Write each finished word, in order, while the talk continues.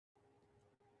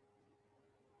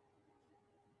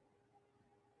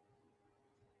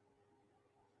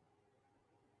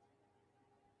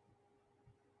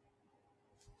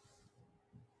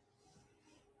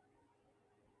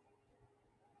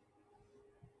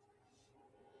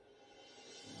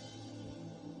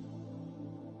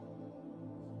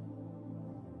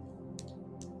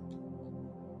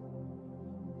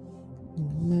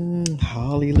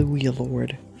Hallelujah,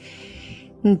 Lord.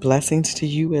 Blessings to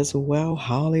you as well.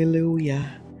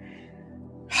 Hallelujah.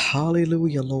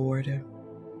 Hallelujah, Lord.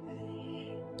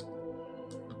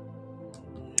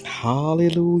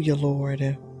 Hallelujah,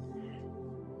 Lord.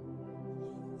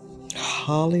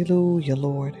 Hallelujah,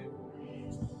 Lord.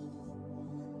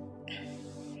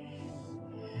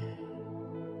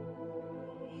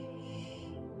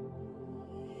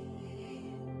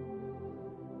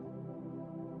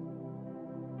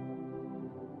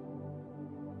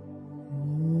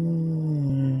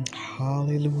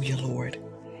 Hallelujah, Lord.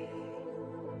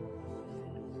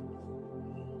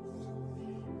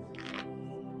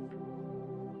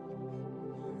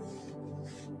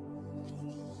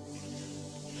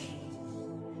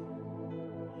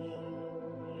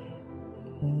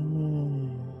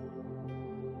 Mm.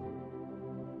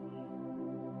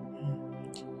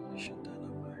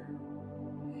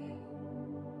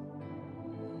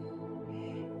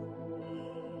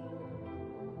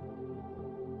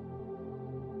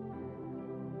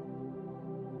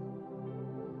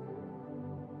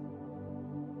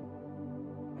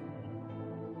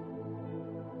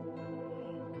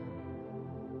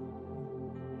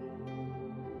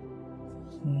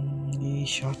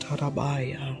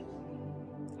 Shatarabaya.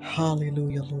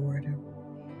 Hallelujah, Lord.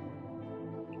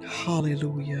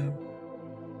 Hallelujah.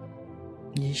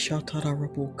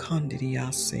 Yeshatarabu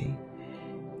kandidiyase.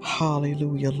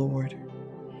 Hallelujah, Lord.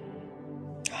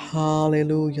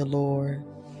 Hallelujah, Lord.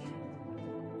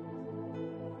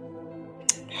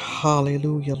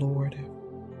 Hallelujah, Lord.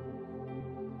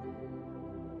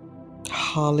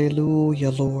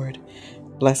 Hallelujah, Lord.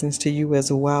 Blessings to you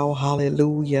as well.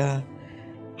 Hallelujah.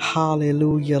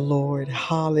 Hallelujah, Lord.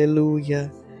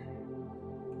 Hallelujah.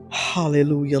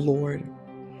 Hallelujah, Lord.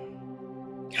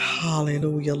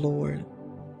 Hallelujah, Lord.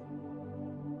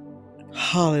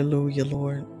 Hallelujah,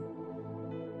 Lord.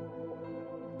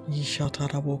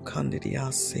 Yeshatarabo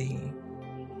kandidiyase.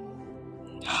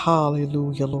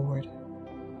 Hallelujah, Lord.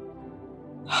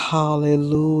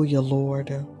 Hallelujah,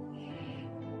 Lord.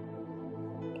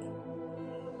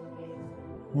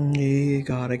 Yeah,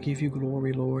 God, I give you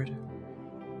glory, Lord.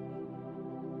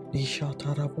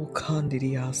 Yeshatarabo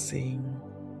kandidiyase.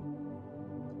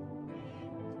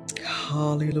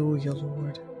 Hallelujah,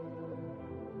 Lord.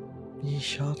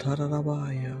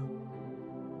 Yeshatarabaya.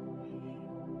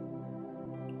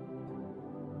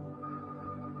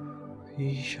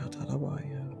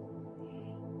 Yeshatarabaya.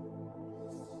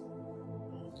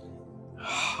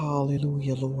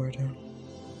 Hallelujah, Lord.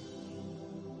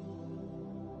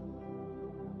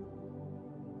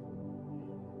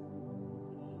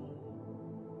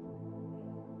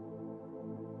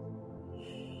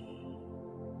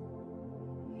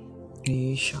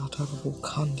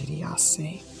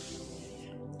 Yeshatarabokandiyase.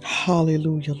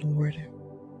 Hallelujah, Lord.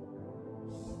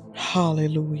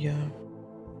 Hallelujah.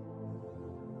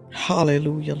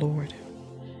 Hallelujah, Lord.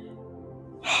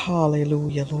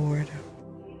 Hallelujah, Lord.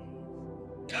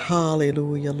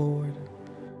 Hallelujah, Lord.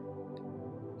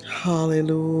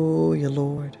 Hallelujah,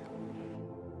 Lord.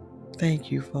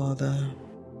 Thank you, Father.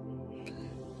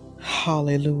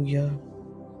 Hallelujah.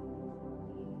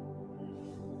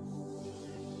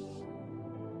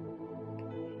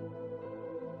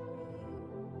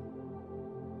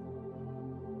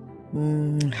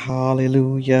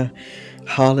 Hallelujah.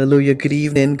 Hallelujah. Good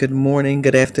evening, good morning,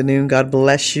 good afternoon. God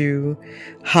bless you.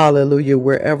 Hallelujah.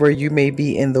 Wherever you may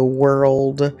be in the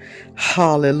world.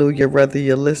 Hallelujah. Whether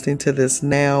you're listening to this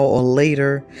now or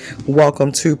later,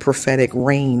 welcome to Prophetic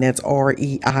Reign. That's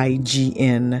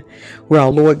REIGN, where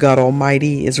our Lord God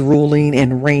Almighty is ruling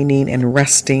and reigning and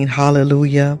resting.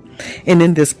 Hallelujah. And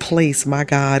in this place, my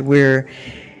God, where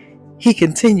He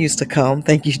continues to come.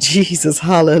 Thank you, Jesus.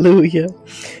 Hallelujah.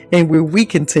 And where we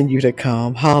continue to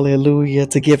come, hallelujah,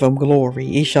 to give him glory.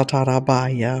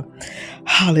 Ishatarabaya.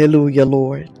 Hallelujah,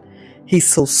 Lord. He's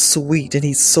so sweet and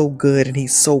he's so good and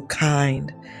he's so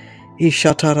kind.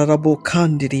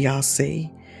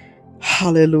 Ishatarabokandidiyase.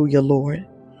 Hallelujah, Lord.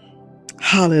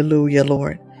 Hallelujah,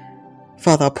 Lord.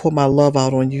 Father, I pour my love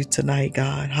out on you tonight,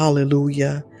 God.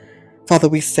 Hallelujah. Father,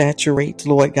 we saturate,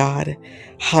 Lord God.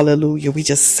 Hallelujah. We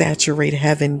just saturate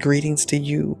heaven. Greetings to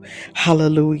you.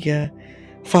 Hallelujah.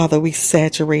 Father, we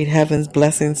saturate heaven's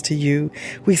blessings to you.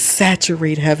 We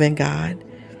saturate heaven, God.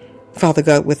 Father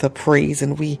God, with a praise,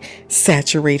 and we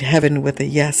saturate heaven with a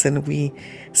yes, and we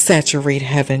saturate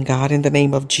heaven, God, in the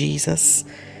name of Jesus.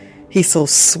 He's so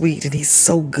sweet, and he's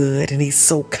so good, and he's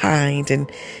so kind, and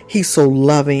he's so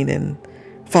loving. And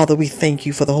Father, we thank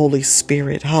you for the Holy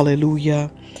Spirit.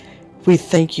 Hallelujah. We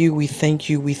thank you, we thank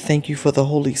you, we thank you for the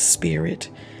Holy Spirit.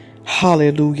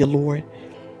 Hallelujah, Lord.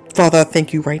 Father, I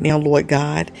thank you right now, Lord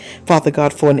God. Father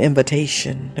God, for an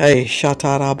invitation. Hey,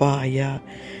 Shatarabaya.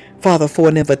 Father, for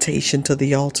an invitation to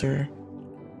the altar.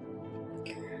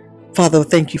 Father,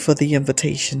 thank you for the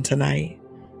invitation tonight,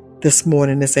 this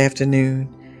morning, this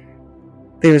afternoon.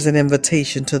 There is an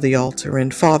invitation to the altar.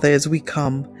 And Father, as we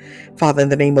come, Father, in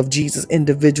the name of Jesus,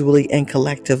 individually and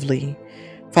collectively,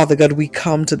 Father God, we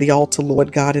come to the altar,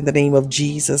 Lord God, in the name of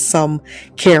Jesus. Some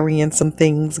carrying some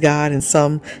things, God, and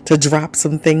some to drop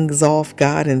some things off,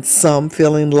 God, and some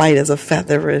feeling light as a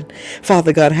feather. And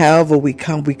Father God, however we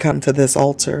come to this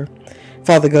altar.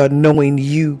 Father God, knowing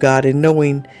you, God, and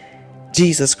knowing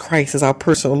Jesus Christ as our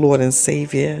personal Lord and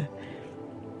Savior,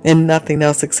 and nothing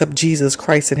else except Jesus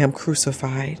Christ and Him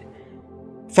crucified.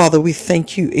 Father, we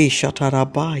thank you,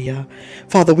 Eshatarabaya.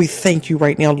 Father, we thank you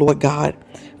right now, Lord God,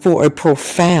 for a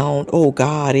profound, oh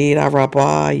God,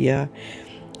 Edarabaya,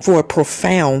 for a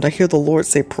profound, I hear the Lord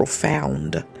say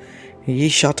profound,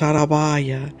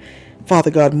 Eshatarabaya.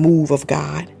 Father God, move of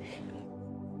God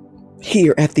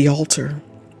here at the altar.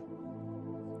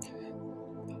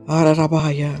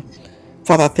 Ararabaya.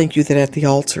 Father, I thank you that at the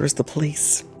altar is the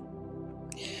place.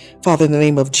 Father, in the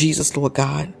name of Jesus, Lord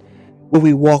God, where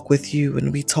we walk with you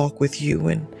and we talk with you,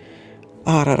 and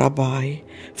Ararabai.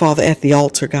 Father, at the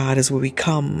altar, God, is where we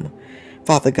come,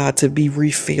 Father God, to be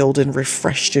refilled and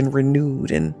refreshed and renewed.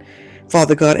 And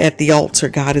Father God, at the altar,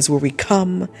 God, is where we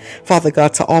come, Father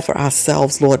God, to offer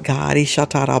ourselves, Lord God.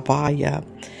 Ishatarabaya.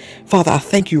 Father, I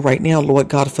thank you right now, Lord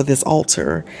God, for this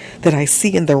altar that I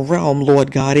see in the realm,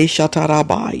 Lord God.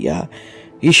 Ishatarabaya.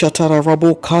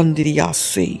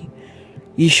 Ishatarabokandiriasi.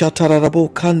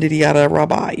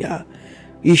 Ishatarabokandiriarabaya.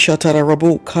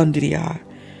 Ishatarabokandiriya.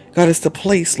 God, it's the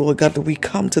place, Lord God, that we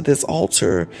come to this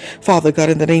altar, Father God,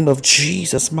 in the name of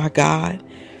Jesus, my God.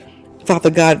 Father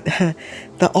God,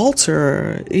 the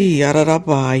altar,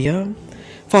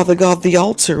 Father God, the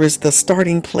altar is the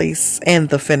starting place and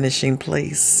the finishing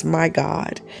place, my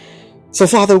God. So,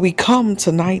 Father, we come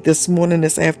tonight, this morning,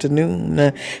 this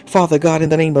afternoon, Father God, in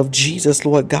the name of Jesus,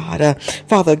 Lord God,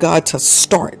 Father God, to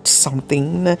start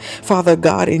something, Father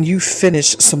God, and you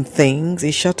finish some things.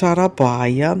 Father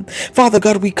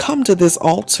God, we come to this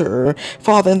altar,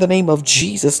 Father, in the name of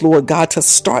Jesus, Lord God, to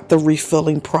start the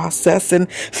refilling process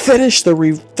and finish the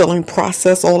refilling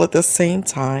process all at the same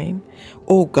time.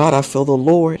 Oh God, I feel the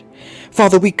Lord.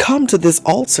 Father, we come to this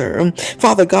altar,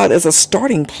 Father God, as a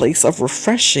starting place of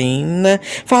refreshing,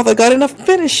 Father God, and a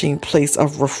finishing place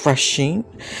of refreshing.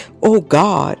 Oh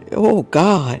God,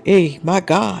 hey, my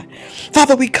God.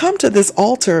 Father, we come to this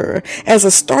altar as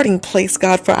a starting place,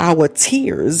 God, for our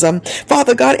tears,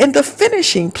 Father God, and the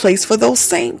finishing place for those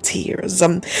same tears.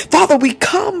 Father, we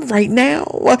come right now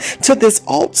to this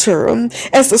altar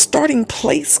as a starting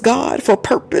place, God, for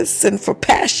purpose and for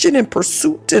passion and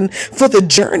pursuit and for the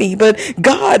journey. But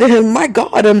God, my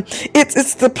God,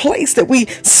 it's the place that we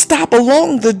stop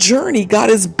along the journey. God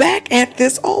is back at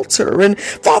this altar. And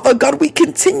Father God, we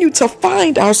continue to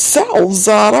find ourselves,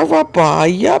 Father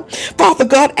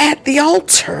God, at the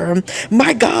altar.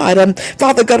 My God,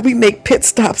 Father God, we make pit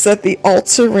stops at the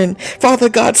altar. And Father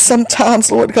God,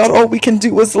 sometimes, Lord God, all we can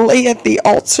do is lay at the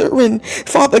altar. And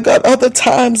Father God, other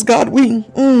times, God, we...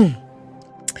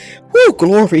 Oh,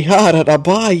 glory,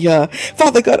 Harabaya.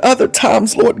 Father God, other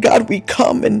times, Lord God, we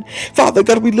come and Father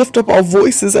God, we lift up our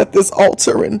voices at this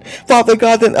altar. And Father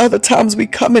God, then other times we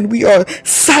come and we are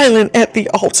silent at the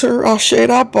altar.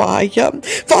 Asherabaya.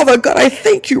 Father God, I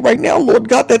thank you right now, Lord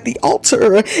God, that the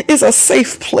altar is a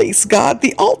safe place, God.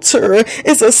 The altar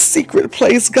is a secret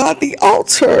place, God. The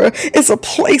altar is a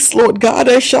place, Lord God,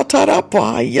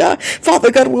 Eshatarabaya.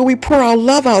 Father God, where we pour our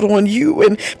love out on you.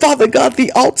 And Father God,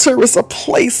 the altar is a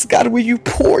place, God, where you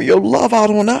pour your love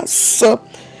out on us.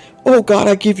 Oh God,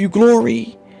 I give you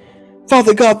glory.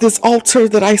 Father God, this altar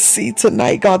that I see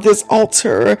tonight, God, this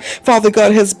altar, Father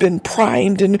God, has been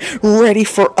primed and ready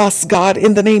for us, God,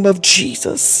 in the name of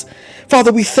Jesus.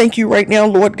 Father, we thank you right now,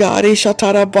 Lord God.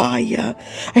 Eshatarabaya.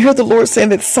 I heard the Lord saying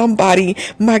that somebody,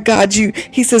 my God,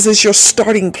 he says, is your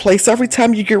starting place. Every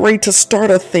time you get ready to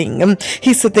start a thing,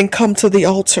 he said, then come to the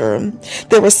altar.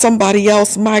 There was somebody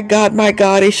else, my God,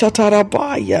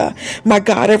 Eshatarabaya. My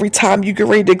God, every time you get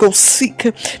ready to go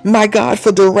seek, my God,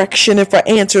 for direction and for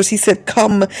answers, he said,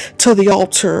 come to the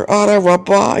altar.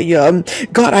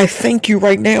 Arabaya. God, I thank you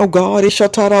right now, God.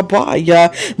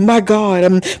 Eshatarabaya. My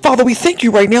God, Father, we thank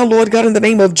you right now, Lord God, God, in the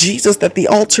name of Jesus, that the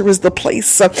altar is the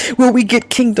place where we get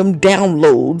kingdom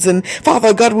downloads. And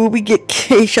Father God, where we get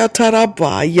kingdom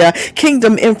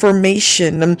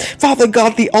information. Father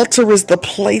God, the altar is the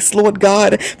place, Lord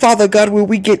God, Father God, where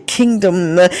we get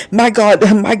kingdom, my God,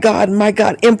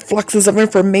 influxes of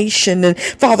information. And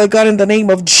Father God, in the name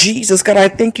of Jesus, God, I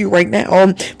thank you right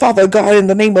now. Father God, in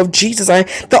the name of Jesus,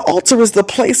 the altar is the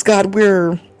place, God,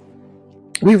 where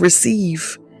we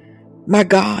receive, my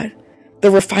God, the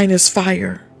refiner's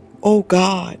fire. Oh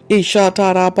God.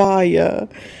 Ishatarabaya.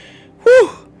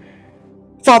 Whew.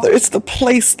 Father, it's the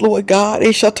place, Lord God.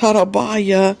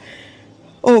 Ishatarabaya.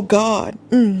 Oh God.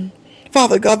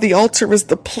 Father God, the altar is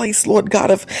the place, Lord God,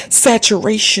 of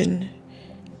saturation.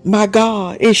 My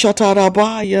God.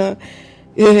 Ishatarabaya.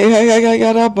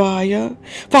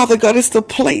 Father God, it's the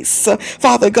place,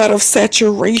 Father God, of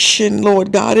saturation,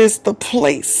 Lord God, is the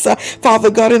place,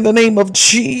 Father God, in the name of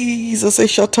Jesus,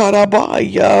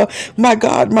 my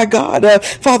God,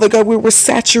 Father God, we were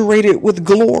saturated with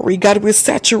glory, God, we're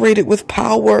saturated with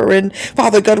power, and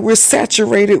Father God, we're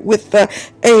saturated with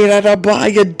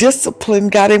discipline,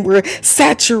 God, and we're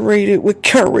saturated with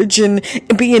courage and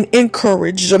being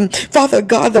encouraged. Father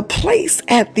God, the place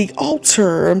at the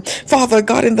altar, Father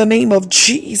God, in the name of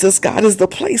Jesus, God, is the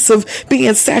place of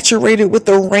being saturated with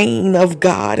the reign of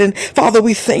God. And Father,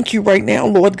 we thank you right now,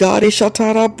 Lord God,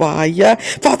 Father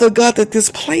God, that this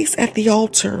place at the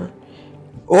altar,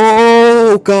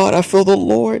 oh God, I feel the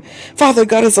Lord. Father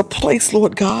God, is a place,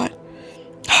 Lord God.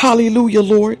 Hallelujah,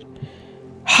 Lord.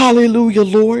 Hallelujah,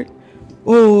 Lord.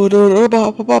 Oh,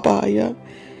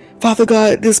 Father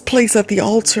God, this place at the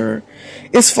altar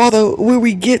is, Father, where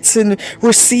we get to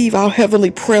receive our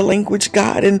heavenly prayer language,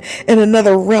 God, in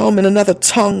another realm, in another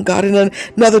tongue, God, in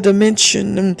another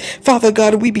dimension. And Father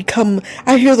God, we become,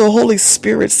 I hear the Holy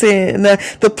Spirit saying,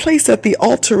 the place at the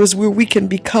altar is where we can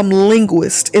become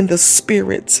linguists in the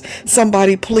spirit.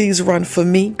 Somebody please run for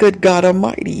me. Good God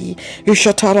Almighty. He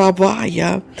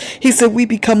said we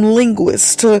become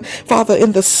linguists, Father,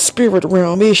 in the spirit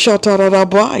realm.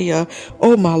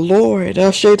 Oh my Lord.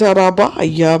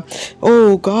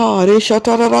 Oh God.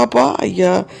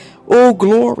 Oh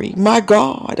glory. My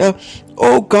God.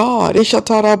 Oh God,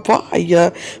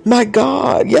 my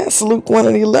God. Yes, Luke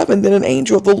 1:11. Then an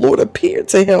angel of the Lord appeared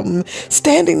to him,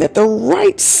 standing at the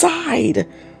right side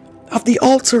of the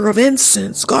altar of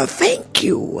incense. God, thank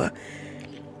you.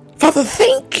 Father,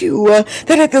 thank you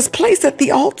that at this place at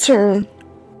the altar,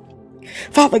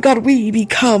 Father God, we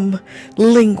become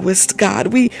linguists, God.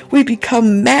 We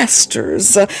become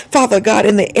masters, Father God,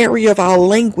 in the area of our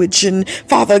language. And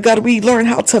Father God, we learn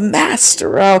how to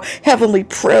master our heavenly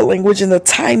prayer language and the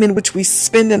time in which we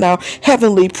spend in our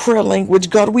heavenly prayer language.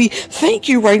 God, we thank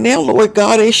you right now, Lord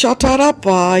God.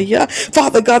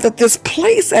 Father God, that this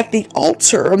place at the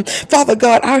altar, Father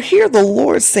God, I hear the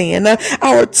Lord saying,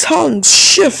 our tongues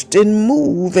shift and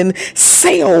move and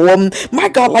sail, my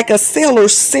God, like a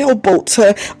sailor's sailboat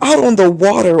out on the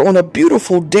water on a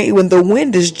beautiful day when the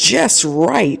wind is just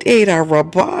right.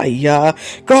 God,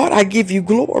 I give you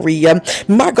glory.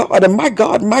 My God, my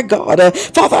God, my God.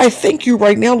 Father, I thank you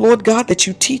right now, Lord God, that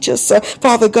you teach us,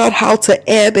 Father God, how to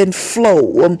ebb and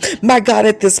flow. My God,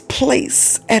 at this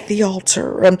place at the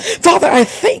altar. Father, I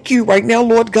thank you right now,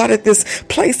 Lord God, at this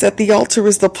place at the altar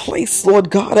is the place, Lord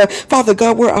God, Father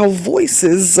God, where our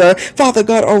voices, Father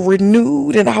God, are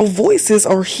renewed and our voices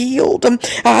are healed.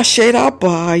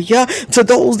 To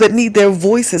those that need their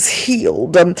voices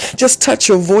healed, just touch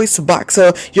your voice box,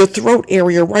 your throat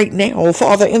area right now,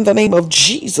 Father, in the name of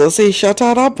Jesus.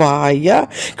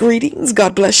 Greetings,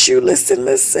 God bless you.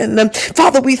 Listen.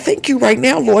 Father, we thank you right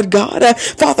now, Lord God,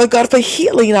 Father God, for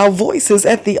healing our voices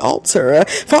at the altar.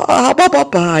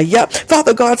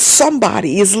 Father God,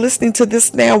 somebody is listening to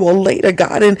this now or later,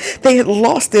 God, and they had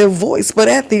lost their voice, but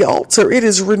at the altar it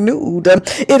is renewed,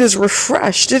 it is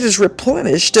refreshed, it is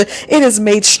replenished, it is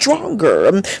made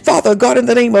stronger, Father God, in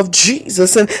the name of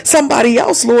Jesus. And somebody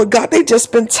else, Lord God, they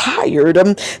just been tired,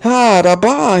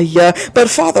 but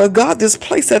Father God, this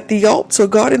place at the altar,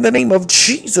 God, in the name of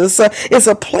Jesus, is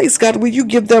a place, God, where you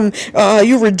give them,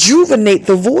 you rejuvenate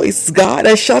the voice, God.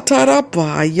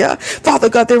 Father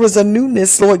God, there is a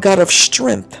newness, Lord God, of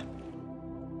strength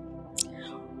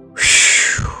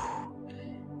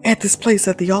at this place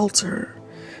at the altar.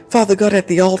 Father God, at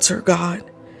the altar, God.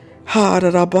 God,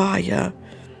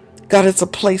 it's a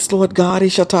place, Lord God,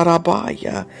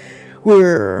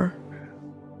 where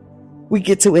we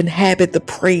get to inhabit the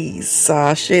praise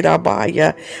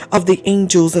of the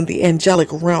angels in the angelic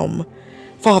realm.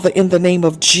 Father, in the name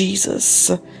of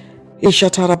Jesus.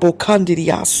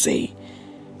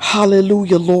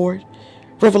 Hallelujah, Lord.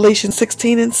 Revelation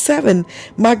 16:7,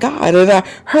 my God, and I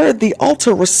heard the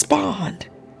altar respond.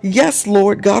 Yes,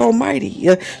 Lord God Almighty,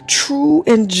 true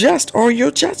and just are your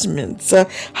judgments.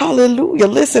 Hallelujah.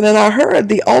 Listen, and I heard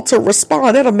the altar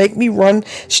respond. That'll make me run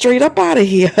straight up out of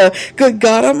here. Good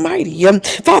God Almighty.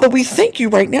 Father, we thank you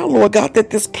right now, Lord God, that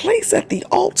this place at the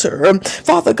altar,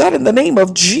 Father God, in the name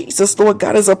of Jesus, Lord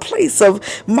God, is a place of,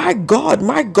 my God,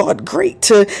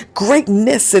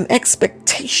 greatness and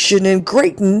expectation and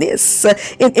greatness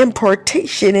and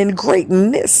impartation and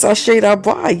greatness.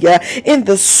 In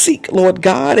the seek, Lord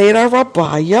God.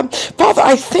 Father,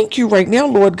 I thank you right now,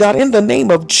 Lord God, in the name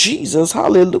of Jesus.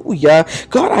 Hallelujah.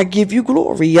 God, I give you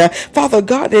glory. Father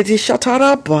God, that is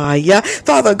shatarabaya.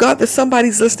 Father God, that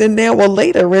somebody's listening now or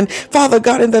later. And Father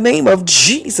God, in the name of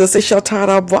Jesus, it's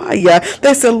shatarabaya.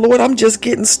 They said, Lord, I'm just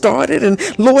getting started. And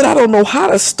Lord, I don't know how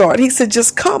to start. He said,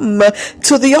 just come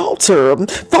to the altar.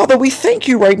 Father, we thank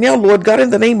you right now, Lord God,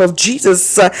 in the name of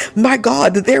Jesus. My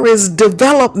God, there is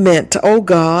development. Oh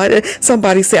God,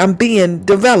 somebody say, I'm being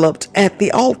developed at the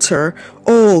altar.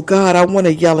 Oh God, I want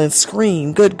to yell and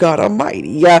scream. Good God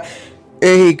Almighty.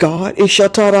 Hey God,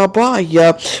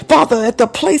 Ishatarabaya. Father, at the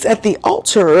place at the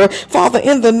altar, Father,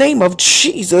 in the name of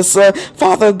Jesus,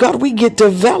 Father God, we get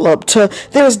developed.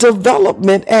 There's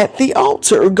development at the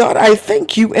altar. God, I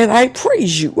thank you and I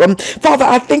praise you. Father,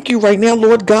 I thank you right now,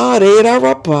 Lord God,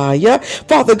 Edarabaya.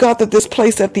 Father God, that this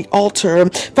place at the altar,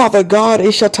 Father God,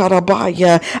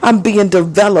 Ishatarabaya, I'm being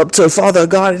developed, Father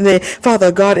God,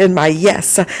 in my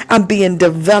yes. I'm being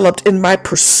developed in my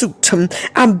pursuit.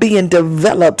 I'm being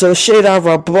developed,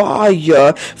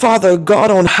 Father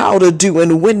God, on how to do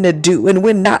and when to do and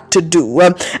when not to do.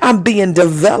 I'm being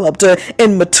developed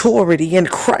in maturity in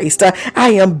Christ. I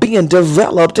am being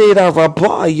developed at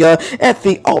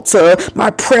the altar.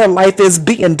 My prayer life is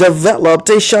being developed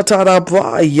at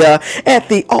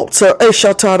the altar.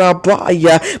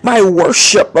 My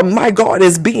worship, my God,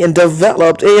 is being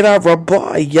developed.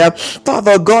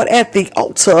 Father God, at the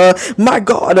altar, my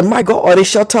God, and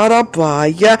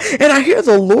I hear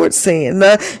the Lord saying,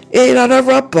 at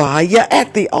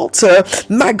the altar,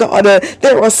 my God,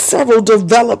 there are several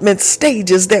development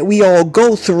stages that we all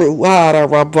go through.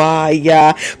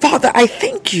 Father, I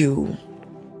thank you.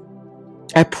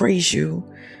 I praise you.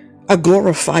 I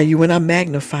glorify you and I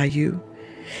magnify you.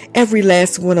 Every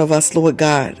last one of us, Lord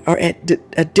God, are at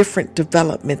a different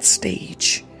development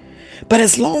stage. But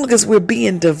as long as we're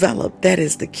being developed, that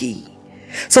is the key.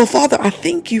 So, Father, I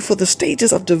thank you for the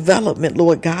stages of development,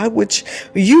 Lord God, which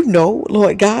you know,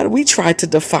 Lord God, we try to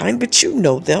define, but you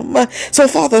know them. So,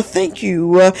 Father, thank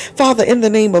you, Father, in the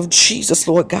name of Jesus,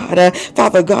 Lord God,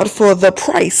 Father God, for the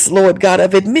price, Lord God,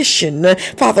 of admission,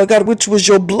 Father God, which was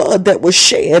your blood that was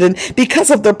shed. And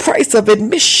because of the price of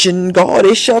admission, God,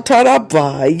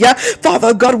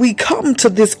 Father God, we come to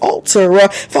this altar,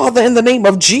 Father, in the name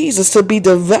of Jesus, to be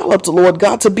developed, Lord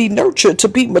God, to be nurtured, to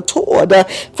be matured,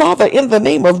 Father, in the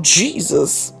name of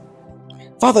Jesus.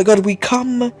 Father God, we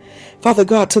come, Father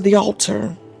God, to the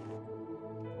altar.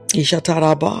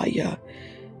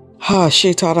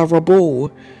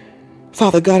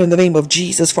 Father God, in the name of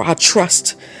Jesus, for our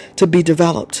trust to be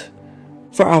developed,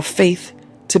 for our faith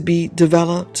to be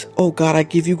developed. Oh God, I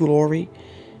give you glory.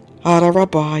 For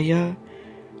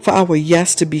our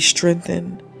yes to be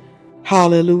strengthened.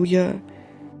 Hallelujah.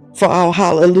 For our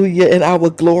hallelujah and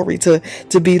our glory to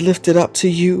be lifted up to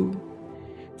you.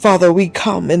 Father, we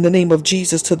come in the name of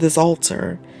Jesus to this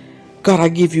altar. God, I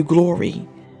give you glory.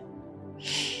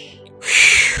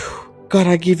 God,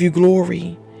 I give you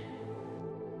glory.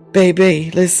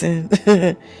 Baby, listen.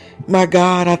 My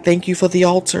God, I thank you for the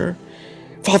altar.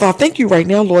 Father, I thank you right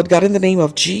now, Lord God, in the name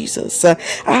of Jesus. I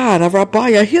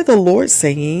hear the Lord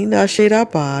saying,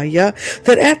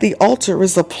 that at the altar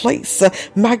is a place,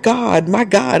 my God,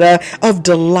 of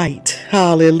delight.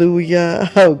 Hallelujah.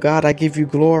 Oh God, I give you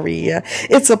glory.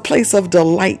 It's a place of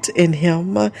delight in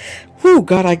Him. Oh,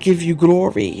 God, I give you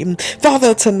glory.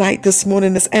 Father, tonight, this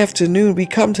morning, this afternoon, we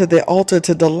come to the altar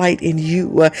to delight in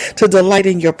you, to delight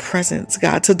in your presence,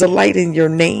 God, to delight in your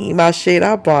name.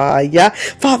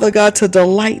 Father God, to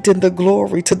delight in the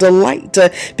glory, to delight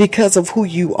because of who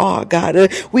you are,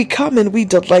 God. We come and we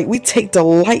delight. We take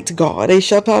delight, God.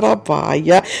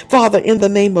 Father, in the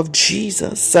name of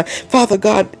Jesus. Father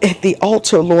God, at the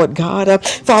altar, Lord God.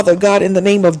 Father God, in the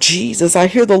name of Jesus, I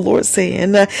hear the Lord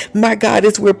saying, my God,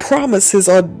 as we're promised, promises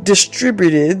are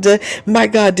distributed, my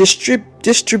God,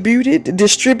 distributed.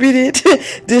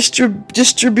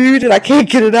 I can't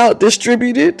get it out.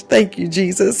 Distributed. Thank you,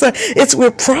 Jesus. It's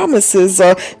where promises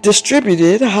are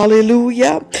distributed.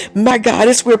 Hallelujah. My God,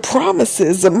 it's where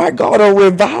promises, my God, are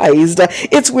revised.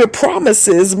 It's where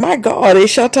promises, my God,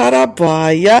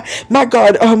 my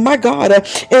God, my God,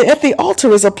 at the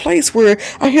altar is a place where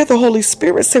I hear the Holy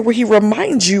Spirit say, where He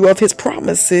reminds you of His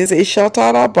promises.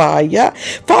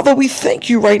 Father, we thank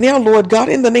you right now, Lord God,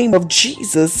 in the name of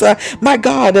Jesus, my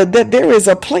God, that there is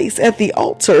a place at the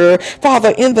altar,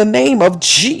 Father, in the name of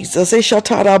Jesus.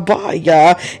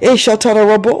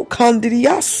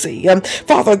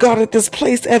 Father God, at this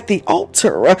place at the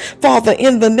altar, Father,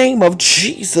 in the name of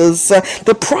Jesus,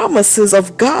 the promises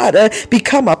of God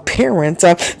become apparent.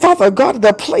 Father God,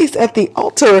 the place at the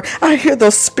altar, I hear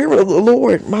the Spirit of the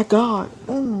Lord, my God.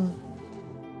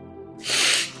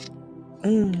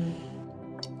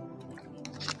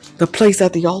 The place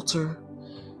at the altar,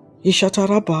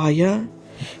 Ishatarabaya,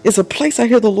 is a place I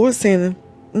hear the Lord saying,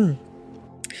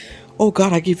 oh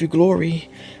God, I give you glory.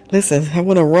 Listen, I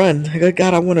want to run.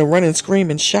 God, I want to run and scream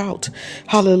and shout.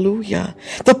 Hallelujah.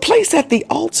 The place at the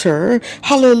altar,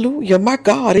 hallelujah, my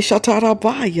God,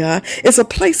 Ishatarabaya, is a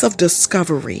place of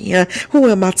discovery. Who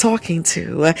am I talking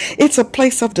to? It's a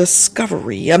place of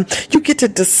discovery. You get to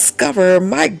discover,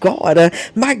 my God,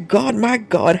 my God, my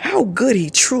God, how good He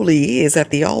truly is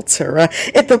at the altar.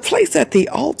 At the place at the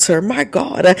altar, my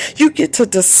God, you get to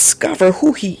discover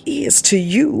who He is to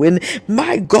you. And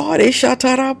my God,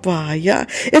 Ishatarabaya,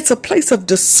 it's a place of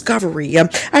discovery.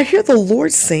 I hear the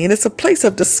Lord saying it's a place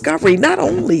of discovery, not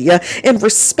only in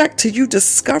respect to you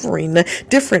discovering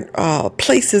different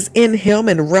places in Him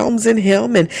and realms in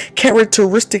Him and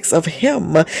characteristics of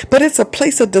Him, but it's a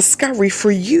place of discovery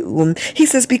for you. He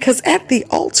says, because at the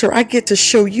altar, I get to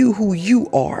show you who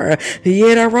you are.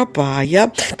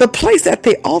 The place at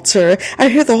the altar, I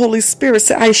hear the Holy Spirit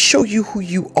say, I show you who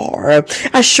you are.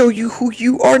 I show you who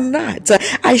you are not.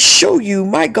 I show you,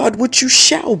 my God, what you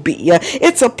shall be.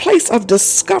 It's a place of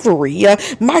discovery.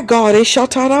 My God,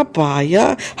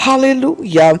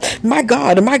 hallelujah. My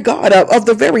God, of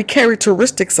the very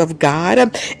characteristics of God.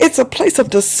 It's a place of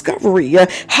discovery.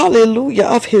 Hallelujah,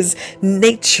 of His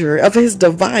nature, of His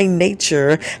divine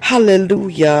nature.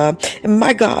 Hallelujah.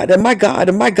 My God, my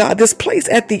God, my God, this place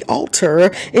at the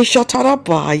altar is a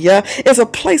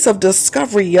place of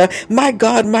discovery. My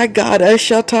God, of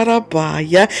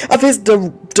His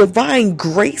divine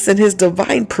grace and His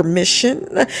divine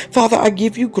permission. Father, I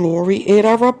give you glory.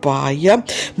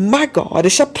 My God,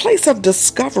 it's a place of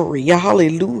discovery.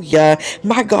 Hallelujah.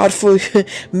 My God, for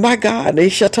my God,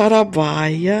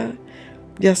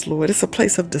 yes, Lord, it's a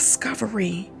place of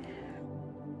discovery.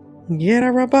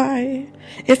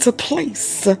 It's a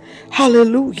place.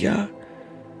 Hallelujah.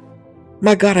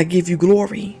 My God, I give you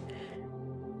glory.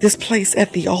 This place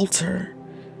at the altar.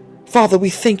 Father,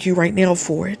 we thank you right now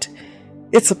for it.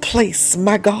 It's a place,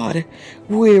 my God,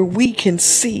 where we can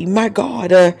see, my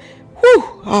God,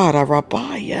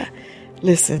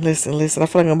 listen. I feel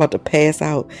like I'm about to pass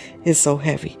out. It's so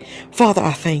heavy. Father,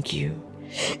 I thank you.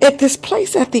 At this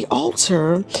place at the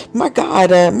altar, my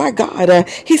God,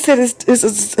 He said it's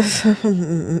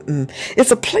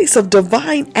a place of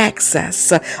divine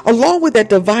access. Along with that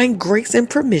divine grace and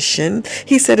permission,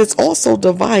 He said it's also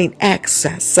divine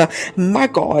access. My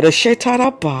God, He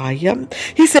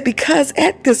said, because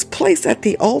at this place at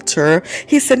the altar,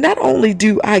 He said, not only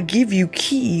do I give you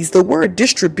keys, the word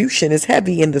distribution is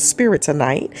heavy in the spirit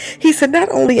tonight. He said,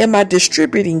 not only am I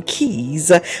distributing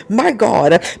keys, my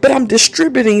God, but I'm distributing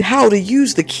how to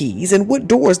use the keys and what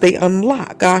doors they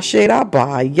unlock. My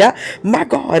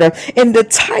God, and the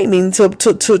timing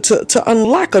to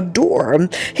unlock a door.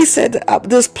 He said,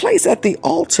 this place at the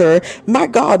altar, my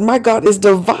God, is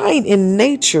divine in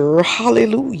nature.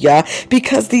 Hallelujah.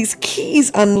 Because these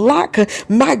keys unlock,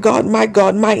 my God,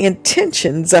 my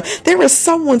intentions. There is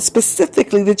someone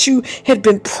specifically that you had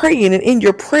been praying, and in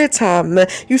your prayer time,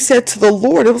 you said to the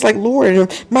Lord, it was like,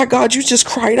 Lord, my God, you just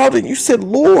cried out and you said,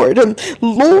 Lord,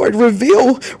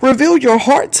 reveal your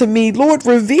heart to me. Lord,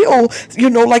 reveal,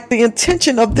 like the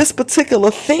intention of this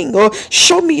particular thing, or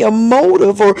show me a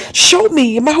motive, or show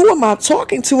me, who am I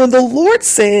talking to? And the Lord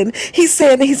said, He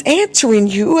said, He's answering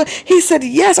you. He said,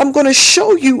 yes, I'm going to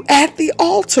show you at the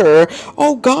altar.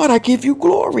 Oh God, I give you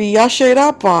glory.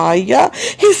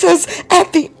 He says,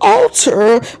 at the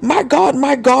altar, my God.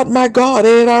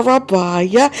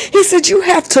 He said, you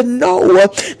have to know,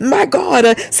 my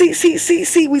God.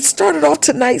 See, we started started off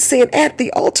tonight saying at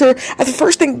the altar. The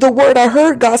first thing, the word I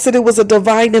heard, God said it was a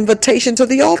divine invitation to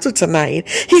the altar tonight.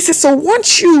 He said, so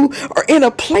once you are in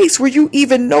a place where you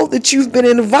even know that you've been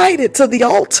invited to the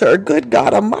altar, good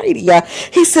God Almighty,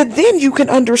 he said, then you can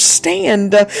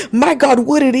understand, my God,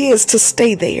 what it is to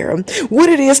stay there, what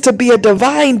it is to be a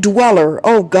divine dweller.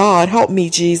 Oh God, help me,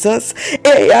 Jesus.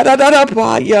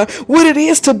 What it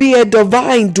is to be a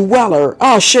divine dweller.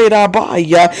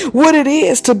 What it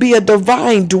is to be a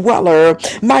divine dweller,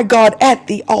 my God, at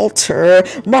the altar,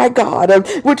 my God,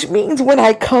 which means when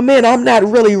I come in, I'm not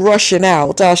really rushing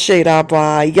out.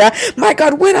 My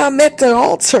God, when I'm at the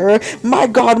altar, my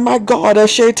God,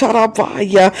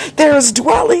 there is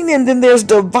dwelling and then there's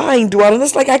divine dwelling.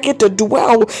 It's like I get to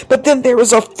dwell, but then there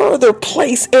is a further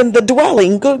place in the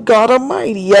dwelling, good God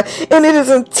Almighty, and it is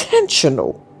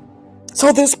intentional.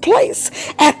 So this place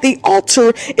at the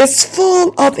altar is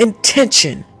full of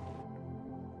intention.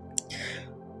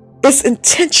 It's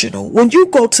intentional. When you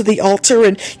go to the altar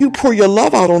and you pour your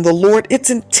love out on the Lord, it's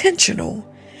intentional.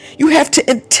 You have to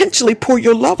intentionally pour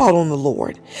your love out on the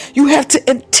Lord. You have to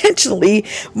intentionally,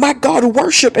 my God,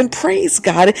 worship and praise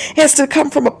God. It has to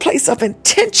come from a place of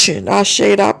intention.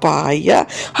 Hallelujah.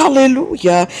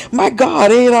 My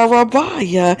God.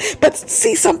 But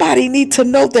see, somebody need to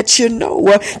know that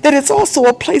that it's also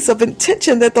a place of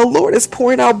intention that the Lord is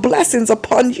pouring out blessings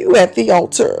upon you at the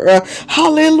altar.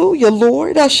 Hallelujah,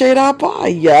 Lord.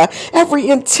 Every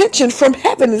intention from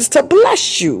heaven is to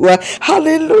bless you.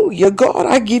 Hallelujah. God,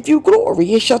 I give you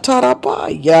glory.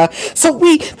 So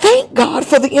we thank God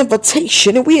for the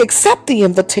invitation, and we accept the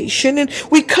invitation, and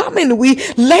we come and we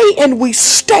lay and we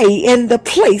stay in the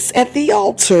place at the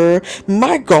altar.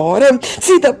 My God.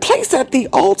 See, the place at the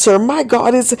altar, my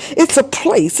God, it's a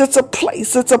place. It's a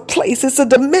place. It's a place. It's a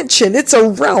dimension. It's a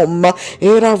realm. God,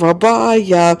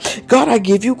 I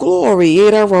give you glory.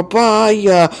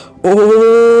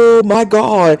 Oh my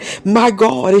God,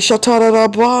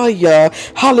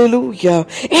 hallelujah.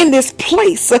 In this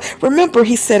place, remember,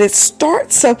 he said it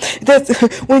starts that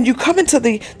when you come into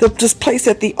this place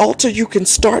at the altar, you can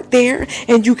start there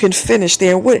and you can finish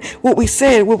there. What we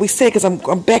said, because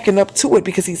I'm backing up to it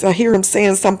because I hear him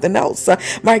saying something else.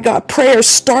 My God, prayers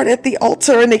start at the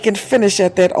altar and they can finish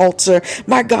at that altar.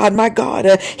 My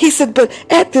God, he said, but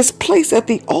at this place at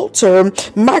the altar,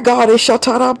 my God, he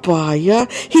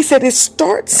said it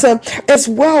starts as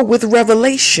well with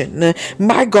revelation.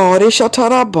 My God,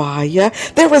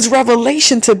 there is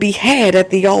revelation to be had at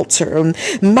the altar.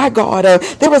 My God,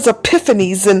 there was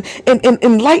epiphanies and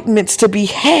enlightenments to be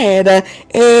had.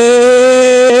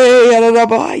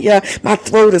 My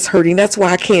throat is hurting. That's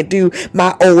why I can't do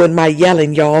my O and my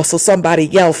yelling, y'all. So somebody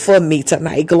yell for me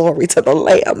tonight. Glory to the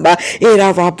Lamb.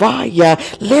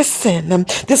 Listen,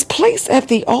 this place at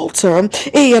the altar,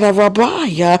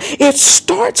 it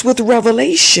starts with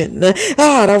revelation.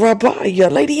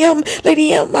 Lady M,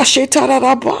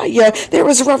 there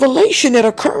is revelation that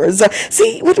occurs.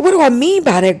 See, what do I mean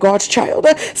by that, God's child?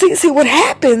 See, what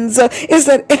happens is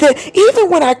that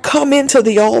even when I come into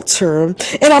the altar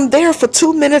and I'm there for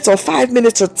 2 minutes or 5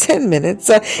 minutes or 10 minutes,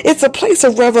 it's a place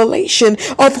of revelation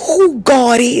of who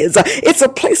God is. It's a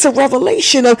place of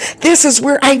revelation of this is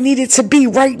where I needed to be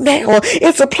right now.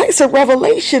 It's a place of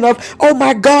revelation of, oh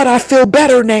my God, I feel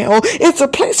better now. It's a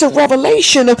place of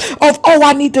revelation of oh,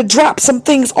 I need to drop some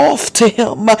things off to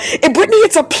him. And Brittany,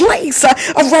 it's a place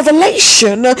of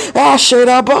revelation.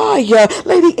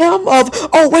 Lady M, of,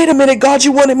 oh, wait a minute, God,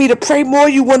 you wanted me to pray more.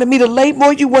 You wanted me to lay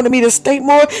more. You wanted me to state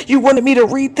more. You wanted me to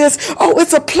read this. Oh,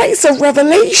 it's a place of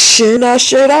revelation.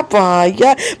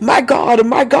 My God,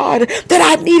 that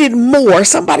I needed more.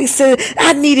 Somebody said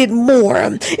I needed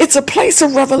more. It's a place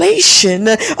of revelation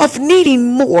of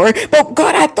needing more. But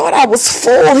God, I thought I was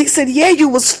full. He said, yeah, you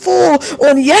was full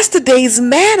on yesterday's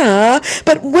manna,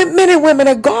 but men and women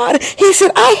of God, he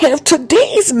said, I have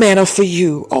today's manna for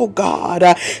you. Oh God,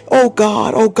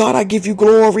 I give you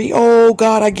glory. Oh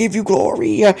God, I give you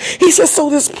glory. He says, so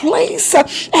this place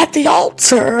at the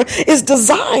altar is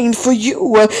designed for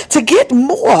you to get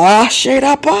more,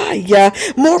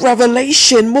 more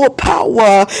revelation, more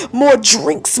power, more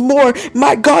drinks, more,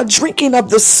 my God, drinking of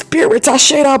the Spirit.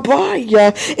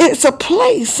 It's a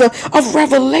place of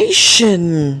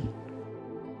revelation.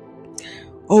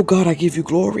 Oh God, I give you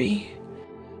glory.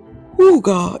 Oh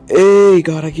God, hey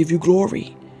God, I give you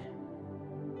glory.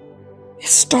 It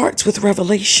starts with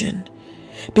revelation,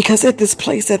 because at this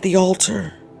place at the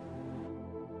altar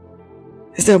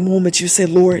is that moment you say,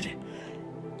 Lord,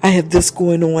 I have this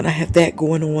going on, I have that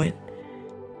going on.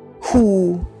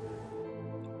 Who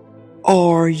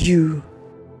are you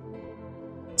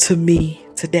to me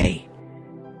today?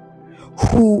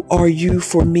 Who are you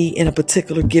for me in a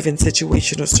particular given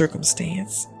situation or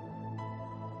circumstance?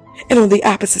 And on the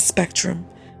opposite spectrum,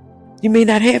 you may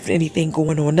not have anything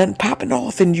going on, nothing popping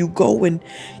off, and you go and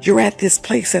you're at this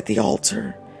place at the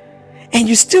altar. And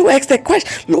you still ask that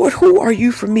question, Lord, who are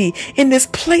you for me in this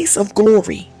place of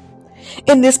glory,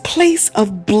 in this place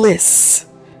of bliss,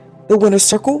 the winner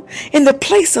circle, in the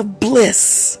place of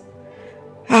bliss,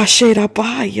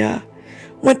 Ashedabaya,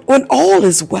 when all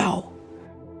is well.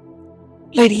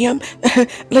 Lady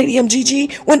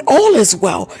MGG, when all is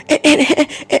well.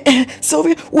 And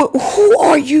Sylvia, who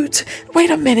are you wait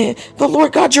a minute. The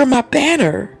Lord God, you're my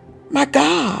banner, my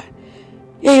God.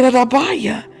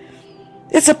 Yedabaya.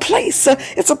 It's a place,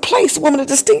 woman of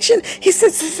distinction. He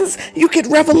says, you get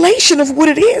revelation of what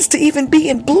it is to even be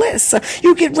in bliss.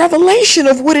 You get revelation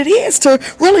of what it is to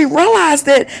really realize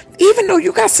that even though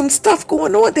you got some stuff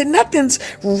going on, that nothing's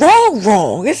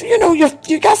wrong. It's,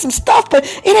 you got some stuff, but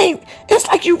it's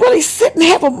like you really sit and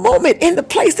have a moment in the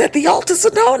place at the altar. So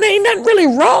no, there ain't nothing really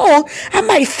wrong. I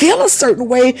might feel a certain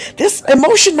way. This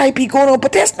emotion might be going on,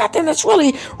 but there's nothing that's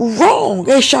really wrong.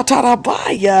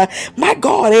 My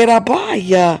God,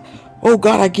 oh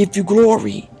God, I give you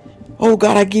glory. Oh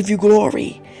God, I give you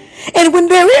glory. And when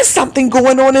there is something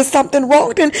going on and something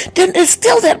wrong, then it's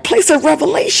still that place of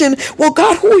revelation. Well,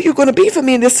 God, who are you going to be for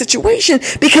me in this situation?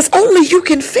 Because only you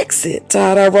can fix it.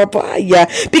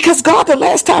 Because God, the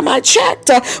last time I checked,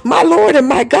 my Lord and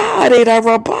my God,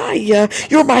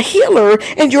 you're my healer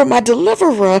and you're my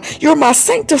deliverer. You're my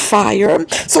sanctifier.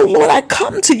 So Lord, I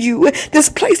come to you, this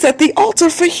place at the altar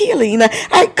for healing.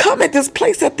 I come at this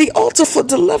place at the altar for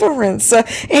deliverance.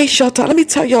 Hey, Shata, let me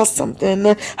tell y'all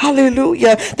something.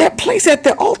 Hallelujah. That place at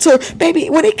the altar, baby,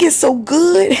 when it gets so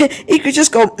good, you could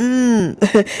just go,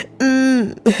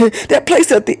 That place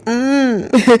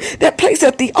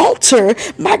at the altar,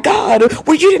 my God,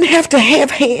 where you didn't have to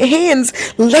have hands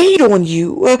laid on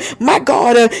you. My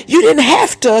God, you didn't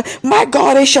have to, my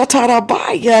God, in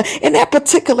that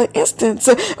particular instance,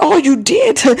 all you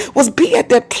did was be at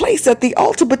that place at the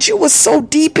altar, but you were so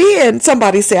deep in.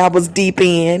 Somebody say I was deep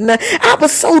in. I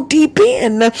was so deep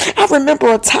in. I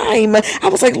remember a time I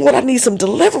was like, Lord, I need some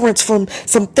deliverance from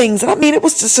some things. And I mean, it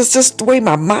was just the way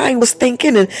my mind was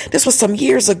thinking. And this was some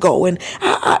years ago. And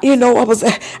I was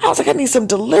like, I need some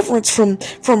deliverance from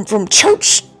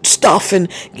church stuff, and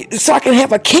so I can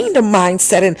have a kingdom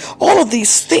mindset and all of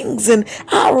these things. And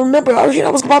I remember, I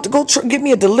was about to go give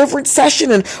me a deliverance session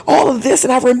and all of this.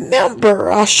 And I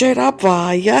remember, I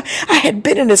had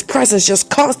been in his presence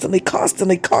just constantly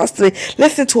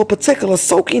listening to a particular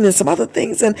soaking and some other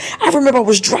things. And I remember I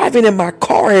was driving in my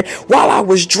car, and while I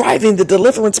was driving, the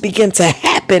deliverance began to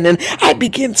happen, and I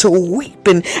began to weep,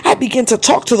 and I began to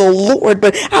talk to the Lord.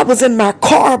 But I was in my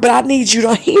car, but I need you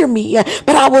to hear me.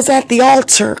 But I was at the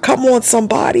altar. Come on,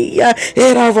 somebody. Oh,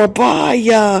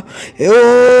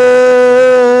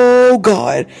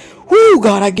 God. Oh,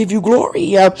 God, I give you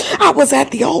glory. I was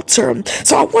at the altar.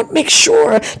 So I want to make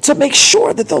sure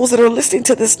that those that are listening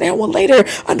to this now or later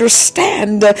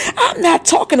understand. I'm not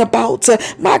talking about,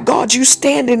 my God, you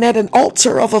standing at an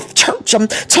altar of a church. I'm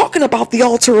talking about the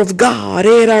altar of God.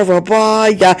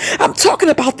 I'm talking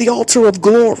about the altar of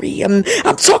glory. I'm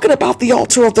talking about the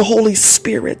altar of the Holy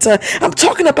Spirit. I'm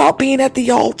talking about being at the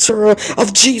altar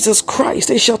of Jesus Christ.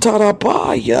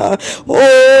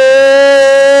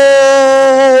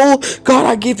 Oh, God,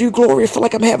 I give you glory. I feel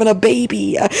like I'm having a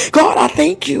baby. God, I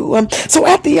thank you. So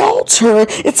at the altar,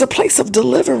 it's a place of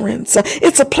deliverance.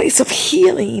 It's a place of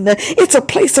healing. It's a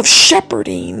place of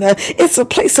shepherding. It's a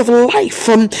place of life.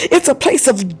 It's a place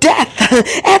of death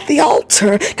at the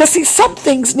altar. Because see, some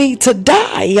things need to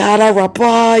die.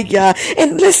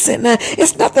 And listen,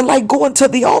 it's nothing like going to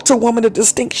the altar, woman of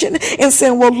distinction, and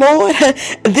saying, well, Lord,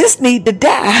 this need to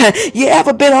die. You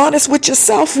ever been honest with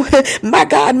yourself, my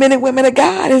God, men and women of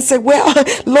God, and say, well,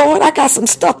 Lord, I got some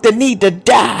stuff that need to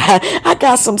die. I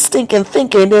got some stinking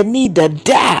thinking that need to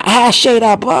die.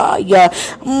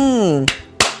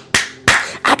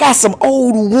 I got some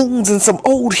old wounds and some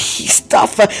old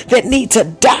stuff that need to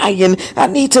die, and I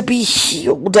need to be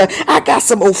healed. I got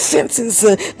some offenses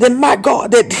that, my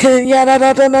God, that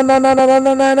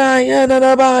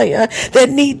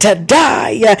need to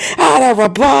die.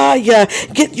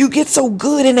 You get so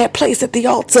good in that place at the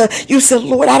altar. You said,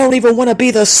 Lord, I don't even want to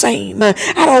be the same. I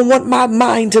don't want my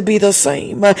mind to be the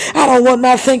same. I don't want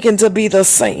my thinking to be the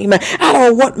same. I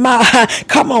don't want my,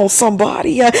 come on,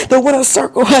 somebody, the winner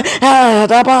circle.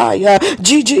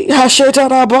 Gigi, I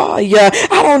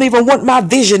don't even want my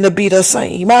vision to be the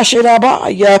same.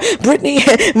 Brittany,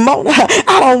 Mona,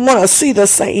 I don't want to see the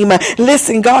same.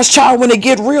 Listen, God's child, when it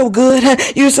get real good,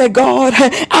 you say, God,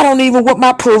 I don't even want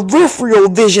my peripheral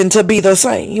vision to be the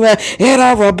same.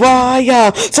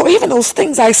 So even those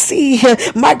things I see,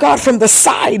 my God, from the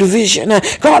side vision,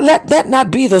 God, let that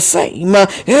not be the same.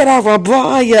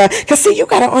 Because see, you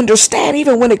got to understand,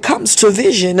 even when it comes to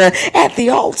vision at the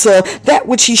altar, that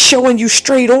which he's showing you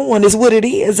straight on is what it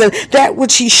is, and that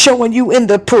which he's showing you in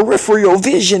the peripheral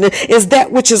vision is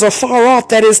that which is afar off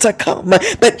that is to come.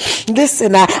 But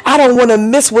listen, I don't want to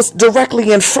miss what's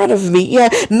directly in front of me,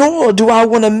 nor do I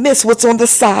want to miss what's on the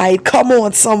side. Come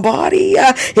on, somebody.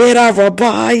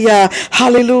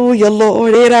 Hallelujah,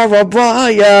 Lord.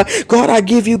 God, I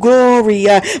give you glory.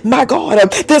 My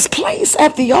God, this place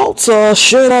at the altar,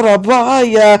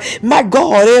 my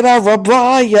God,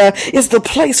 is the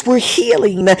place where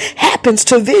healing happens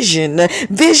to vision.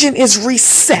 Vision is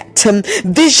reset.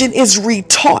 Vision is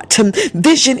retaught.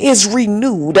 Vision is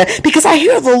renewed. Because I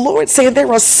hear the Lord saying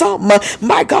there are some,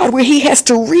 my God, where he has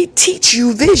to reteach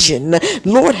you vision.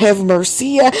 Lord have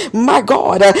mercy. My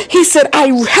God, he said, I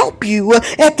help you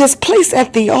at this place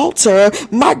at the altar.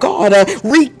 My God,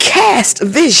 recast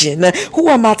vision. Who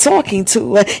am I talking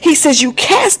to? He says you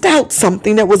cast out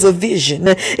something that was a vision.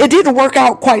 It didn't work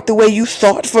out quite the way you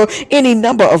thought for any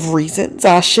number of reasons.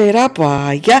 He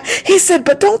said,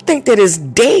 but don't think that it's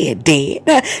dead.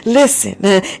 Listen,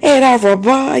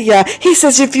 he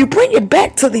says, if you bring it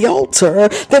back to the altar,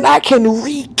 then I can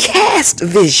recast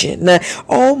vision.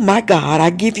 Oh my God, I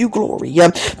give you glory.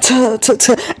 I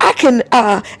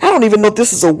don't even know if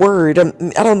this is a word. I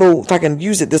don't know if I can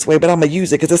use it this way, but I'm gonna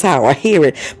use it because that's how I hear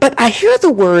it. But I hear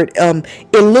the word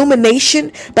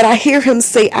illumination, but I hear him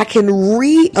say I can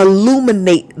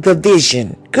re-illuminate the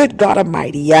vision. Good God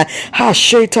Almighty.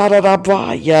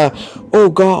 Oh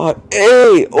God.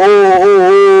 Hey.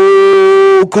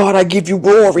 Oh God, I give you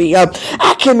glory. I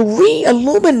can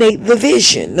re-illuminate the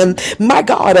vision. My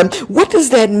God, what does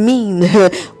that mean?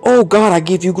 Oh God, I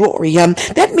give you glory.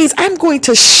 That means I'm going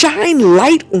to shine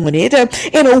light on it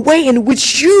in a way in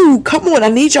which you, come on, I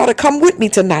need y'all to come with me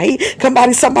tonight.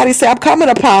 Somebody say, I'm coming,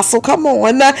 apostle. Come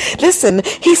on. Listen,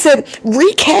 he said,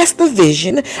 recast the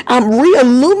vision. I'm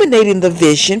re-illuminating the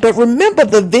vision. But remember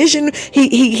the vision,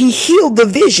 he healed the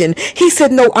vision. He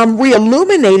said, no, I'm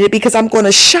re-illuminated because I'm going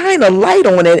to shine a light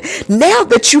on it now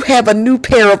that you have a new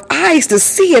pair of eyes to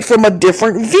see it from a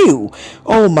different view.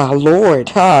 Oh my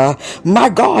Lord. My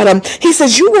God. He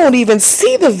says you won't even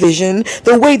see the vision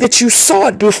the way that you saw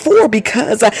it before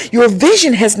because your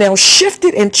vision has now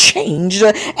shifted and changed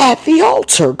at the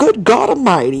altar. Good God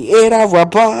Almighty.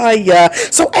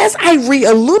 So as I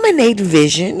re-illuminate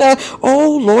vision,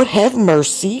 oh Lord have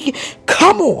mercy.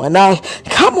 Come on.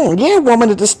 Yeah, woman,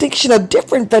 a distinction, a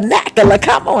different vernacular.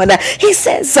 Come on. He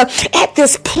says at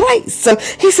this place,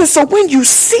 he says, so when you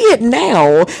see it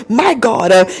now, my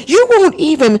God, you won't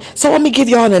even, so let me give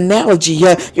y'all an analogy.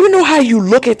 You know how you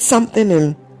look at something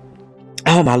and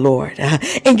oh my Lord,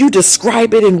 and you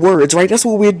describe it in words, right? That's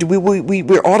what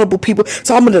we're audible people.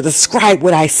 So I'm going to describe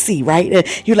what I see, right?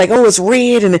 And you're like, oh, it's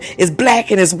red and it's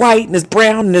black and it's white and it's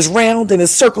brown and it's round and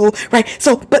it's circle, right?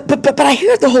 So, but I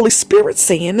hear the Holy Spirit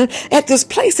saying at this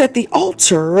place at the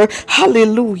altar,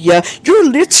 hallelujah, you're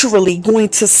literally going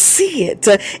to see it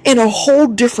in a whole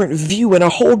different view, in a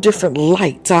whole different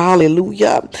light,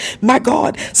 hallelujah, my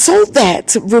God. So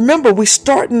that, remember, we're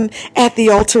starting at the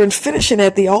altar and finishing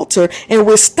at the altar. And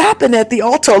we're stopping at the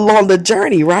altar along the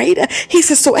journey, right? He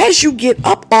says, so as you get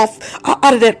out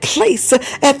of that place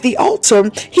at the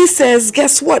altar, he says,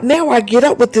 guess what? Now I get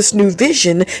up with this new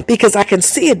vision because I can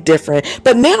see it different.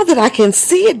 But now that I can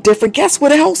see it different, guess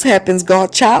what else happens,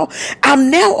 God child? I'm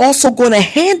now also going to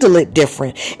handle it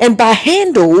different. And by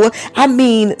handle, I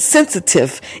mean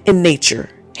sensitive in nature.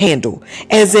 Handle,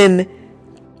 as in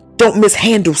don't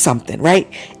mishandle something, right?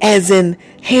 As in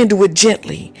handle it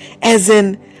gently, as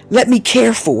in let me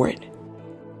care for it.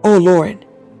 Oh Lord.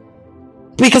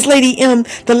 Because Lady M,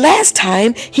 the last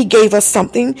time he gave us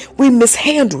something, we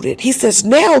mishandled it. He says,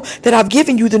 now that I've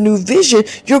given you the new vision,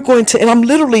 you're going to, and I'm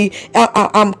literally,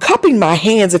 I'm cupping my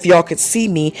hands, if y'all could see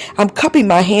me, I'm cupping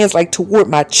my hands like toward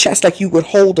my chest, like you would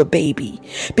hold a baby,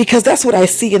 because that's what I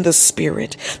see in the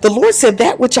spirit. The Lord said,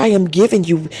 that which I am giving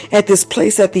you at this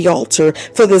place at the altar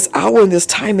for this hour and this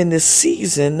time in this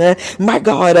season, my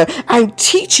God, I'm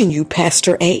teaching you,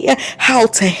 Pastor A, how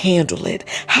to handle it,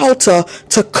 how to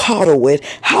coddle it,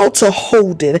 how to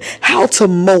hold it, how to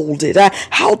mold it,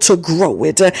 how to grow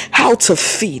it, how to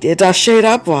feed it.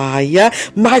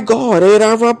 My God,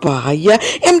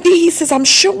 MD, he says, I'm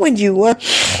showing you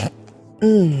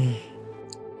Oh,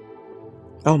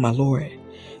 my Lord.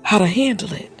 How to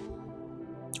handle it.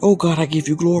 Oh, God, I give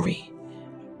you glory.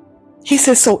 He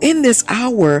says, so in this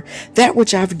hour, that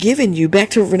which I've given you, back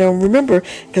to, remember,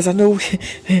 because I know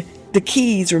the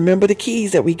keys, remember the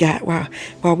keys that we got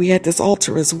while we had this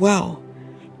altar as well,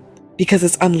 because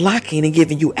it's unlocking and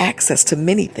giving you access to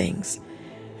many things.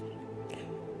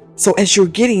 So as you're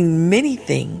getting many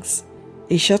things,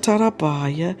 he said,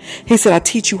 I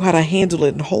teach you how to handle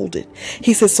it and hold it.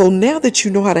 He said, so now that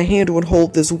you know how to handle and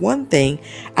hold this one thing,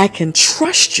 I can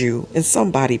trust you. And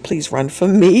somebody, please run for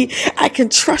me. I can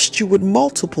trust you with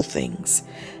multiple things.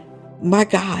 My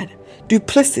God,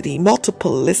 duplicity, I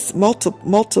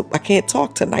can't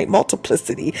talk tonight.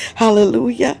 Multiplicity.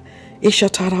 Hallelujah.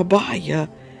 Ishatarabaya.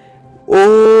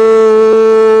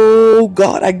 Oh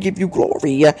God, I give you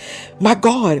glory. My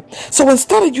God. So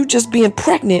instead of you just being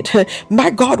pregnant, my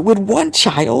God, with one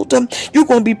child, you're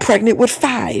going to be pregnant with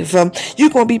 5. You're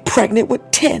going to be pregnant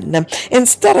with 10.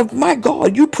 Instead of, my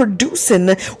God, you producing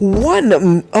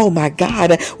one, oh my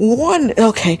God, one,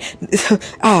 okay.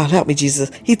 Help me,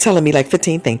 Jesus. He's telling me like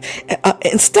 15 things.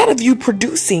 Instead of you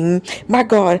producing, my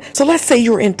God, so let's say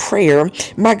you're in prayer,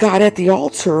 my God, at the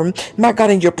altar, my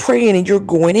God, and you're praying and you're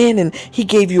going in, and he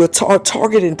gave you a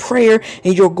target in prayer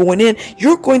and you're going in,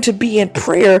 you're going to be in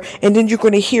prayer, and then you're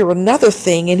going to hear another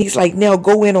thing, and he's like, now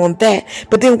go in on that.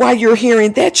 But then while you're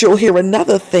hearing that, you'll hear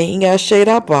another thing,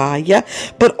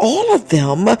 but all of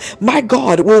them, my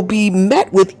God, will be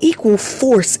met with equal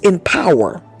force and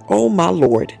power. Oh my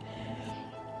Lord.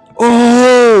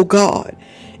 Oh God,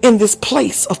 in this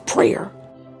place of prayer.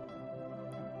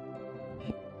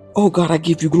 Oh God, I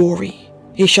give you glory.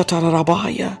 He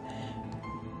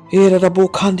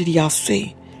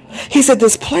said,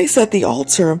 this place at the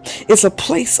altar is a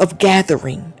place of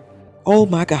gathering. Oh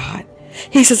my God.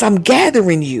 He says, I'm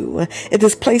gathering you at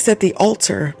this place at the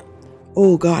altar.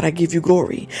 Oh God, I give you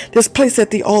glory. This place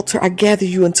at the altar, I gather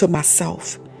you unto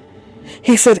myself.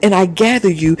 He said, and I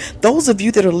gather you. Those of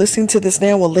you that are listening to this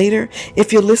now or later,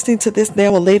 if you're listening to this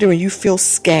now or later and you feel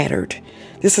scattered,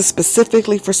 this is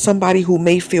specifically for somebody who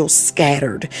may feel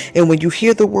scattered. And when you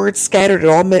hear the word scattered, it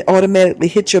automatically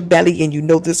hits your belly and you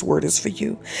know this word is for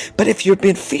you. But if you've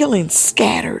been feeling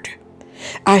scattered,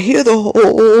 I hear the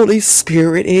Holy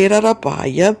Spirit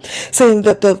saying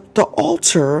that the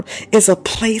altar is a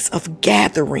place of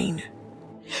gathering,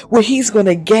 where he's going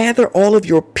to gather all of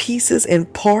your pieces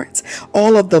and parts,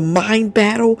 all of the mind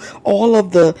battle, all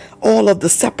of the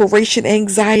separation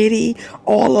anxiety,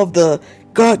 all of the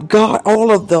God, all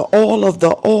of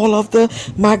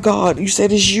the, my God, you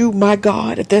said it's you, my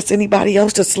God. If there's anybody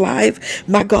else that's live,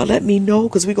 my God, let me know,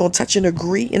 because we're going to touch and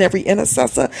agree, and every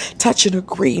intercessor touch and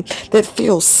agree that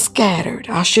feels scattered.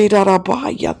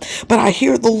 But I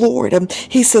hear the Lord,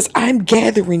 he says, I'm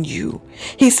gathering you.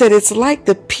 He said, it's like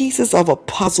the pieces of a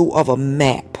puzzle of a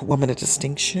map, woman of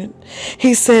distinction.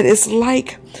 He said, it's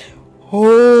like,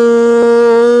 oh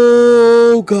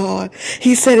God.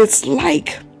 He said, it's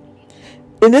like,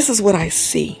 and this is what I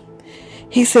see.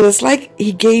 He said, it's like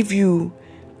he gave you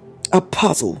a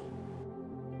puzzle.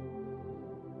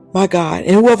 My God.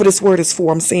 And whoever this word is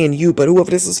for, I'm saying you, but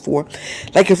whoever this is for,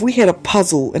 like if we had a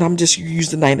puzzle, and I'm just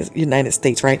using the United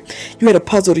States, right? You had a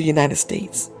puzzle to the United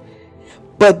States.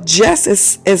 But just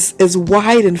as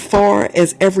wide and far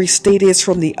as every state is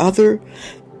from the other,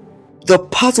 the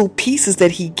puzzle pieces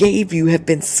that he gave you have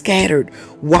been scattered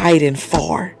wide and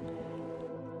far.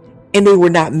 And they were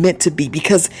not meant to be,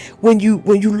 because when you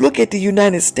look at the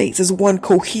United States as one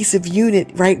cohesive unit,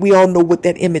 right? We all know what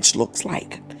that image looks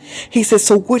like. He says,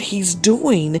 so what he's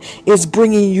doing is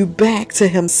bringing you back to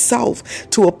himself,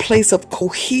 to a place of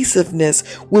cohesiveness,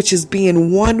 which is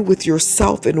being one with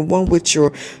yourself and one with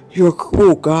your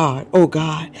oh God,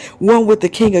 one with the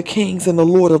King of Kings and the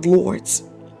Lord of Lords.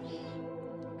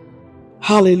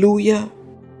 Hallelujah.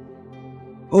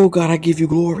 Oh God, I give you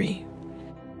glory.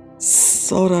 Oh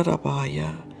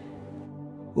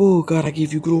God, I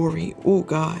give you glory. Oh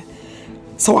God.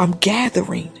 So I'm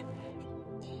gathering.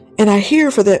 And I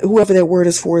hear for that, whoever that word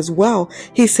is for as well.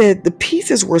 He said the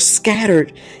pieces were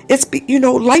scattered.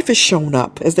 Life has shown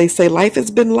up. As they say, life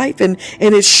has been life, and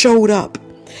it showed up.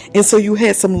 And so you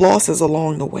had some losses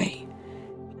along the way.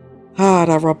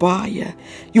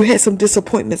 You had some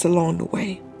disappointments along the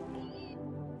way.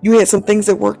 You had some things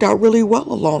that worked out really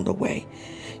well along the way.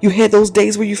 You had those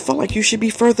days where you felt like you should be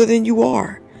further than you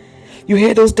are. You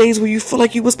had those days where you feel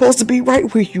like you were supposed to be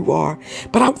right where you are.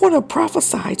 But I want to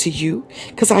prophesy to you,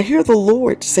 because I hear the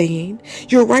Lord saying,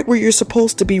 you're right where you're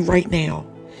supposed to be right now.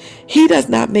 He does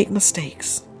not make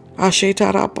mistakes. He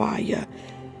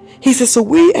says, so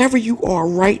wherever you are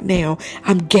right now,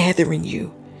 I'm gathering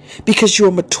you. because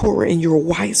you're mature and you're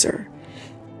wiser.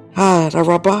 The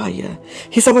Rabbiah.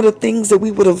 He's some of the things that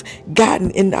we would have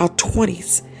gotten in our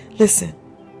 20s. Listen,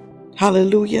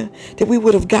 hallelujah, that we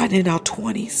would have gotten in our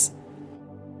 20s.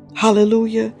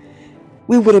 Hallelujah.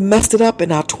 We would have messed it up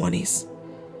in our 20s.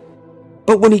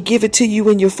 But when he give it to you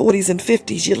in your 40s and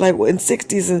 50s, you're like, well, in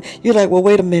 60s, and you're like, well,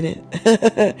 wait a minute.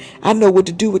 I know what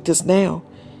to do with this now.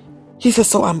 He says,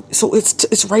 so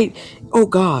it's right. Oh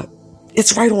God,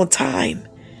 it's right on time.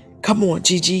 Come on,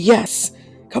 Gigi. Yes.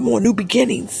 Come on. New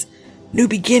beginnings. New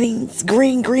beginnings.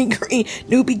 Green, green, green.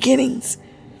 New beginnings.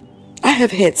 I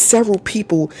have had several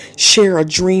people share a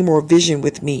dream or a vision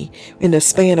with me in the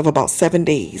span of about 7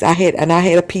 days. I had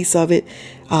a piece of it.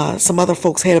 Some other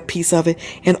folks had a piece of it.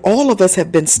 And all of us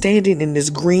have been standing in this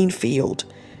green field.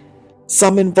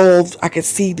 Some involved, I could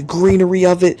see the greenery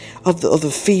of it, of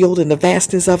the field and the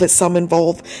vastness of it. Some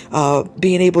involved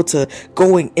being able to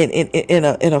go in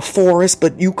a forest,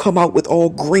 but you come out with all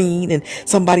green. And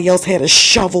somebody else had a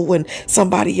shovel, and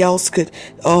somebody else the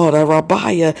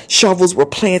Rabbiah shovels were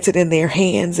planted in their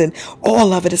hands, and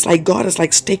all of it is like God is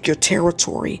like, stake your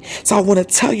territory. So I want to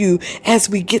tell you, as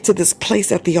we get to this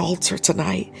place at the altar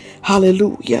tonight,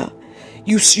 hallelujah.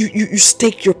 You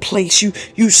stake your place.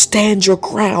 You stand your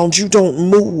ground. You don't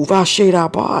move.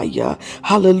 Hallelujah.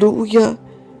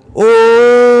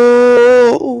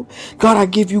 Oh, God, I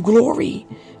give you glory.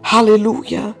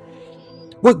 Hallelujah.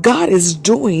 What God is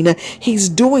doing, he's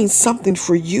doing something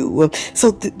for you.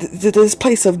 So this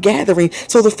place of gathering.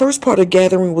 So the first part of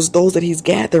gathering was those that he's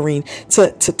gathering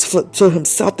to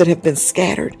himself that have been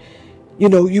scattered. You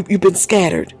know, you've been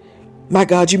scattered. My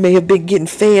God, you may have been getting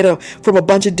fed from a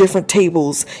bunch of different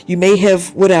tables. You may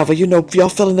have whatever, y'all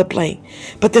fill in the blank.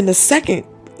 But then the second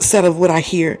set of what I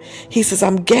hear, he says,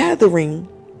 I'm gathering.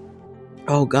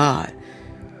 Oh God.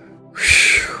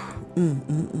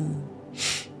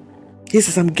 He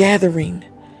says, I'm gathering.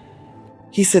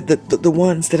 He said the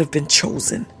ones that have been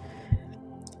chosen.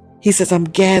 He says, I'm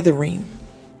gathering.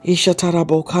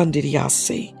 Hallelujah,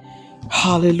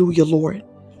 Lord.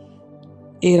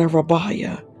 Era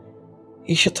Rabbiah.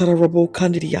 Oh,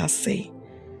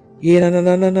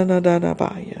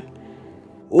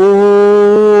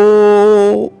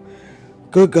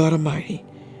 good God Almighty.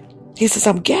 He says,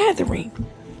 I'm gathering.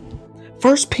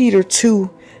 1 Peter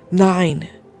 2:9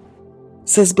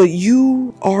 says, but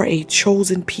you are a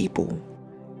chosen people,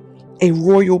 a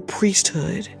royal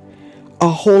priesthood, a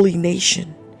holy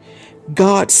nation,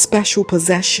 God's special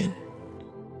possession,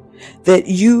 that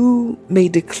you may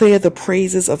declare the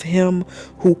praises of him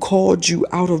who called you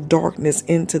out of darkness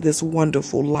into this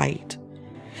wonderful light.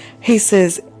 He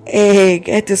says,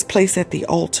 at this place at the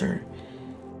altar,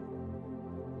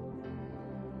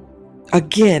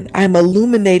 again, I'm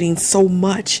illuminating so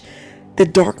much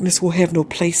that darkness will have no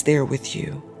place there with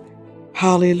you.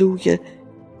 Hallelujah.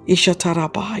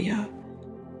 Ishatarabaya.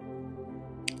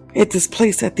 At this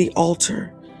place at the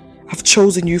altar, I've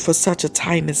chosen you for such a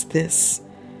time as this.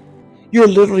 You're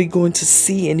literally going to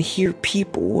see and hear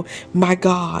people, my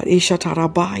God,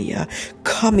 Ishatarabaya,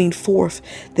 coming forth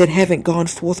that haven't gone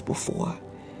forth before.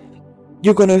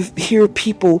 You're going to hear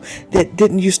people that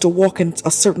didn't used to walk in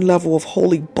a certain level of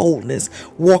holy boldness,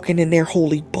 walking in their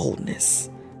holy boldness.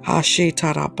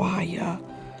 Hashetarabaya.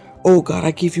 Oh God,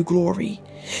 I give you glory.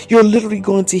 You're literally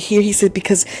going to hear, he said,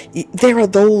 because there are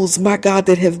those, my God,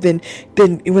 that have been,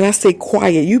 when I say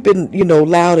quiet, you've been,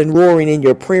 loud and roaring in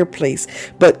your prayer place,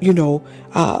 but, in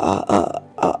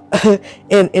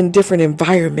different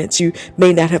environments, you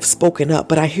may not have spoken up,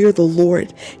 but I hear the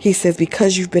Lord, he says,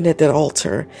 because you've been at that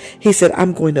altar, he said,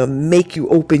 I'm going to make you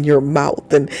open your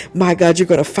mouth. And my God, you're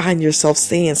going to find yourself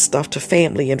saying stuff to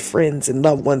family and friends and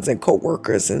loved ones and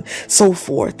co-workers and so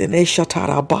forth. And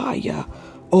Eshatarabaya.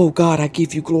 Oh God, I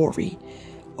give you glory.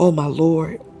 Oh my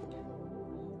Lord.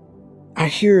 I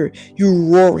hear you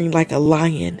roaring like a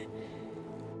lion.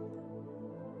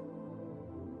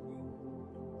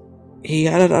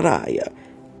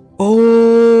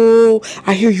 Oh,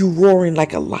 I hear you roaring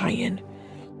like a lion.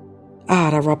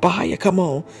 The Rabbiah, come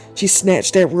on. She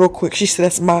snatched that real quick. She said,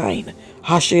 that's mine.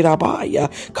 Rabbiah,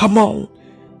 come on.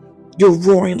 You're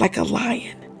roaring like a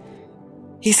lion.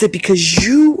 He said, because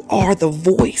you are the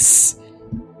voice.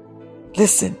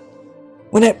 Listen,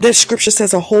 when that scripture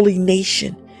says a holy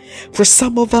nation, for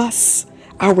some of us,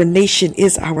 our nation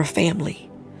is our family.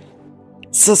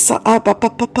 For some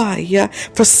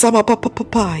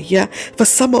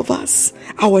of us,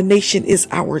 our nation is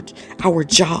our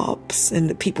jobs and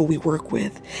the people we work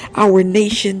with. Our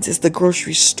nations is the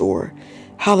grocery store.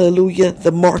 Hallelujah.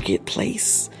 The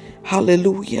marketplace.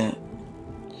 Hallelujah.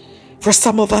 For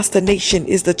some of us, the nation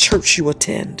is the church you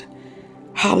attend.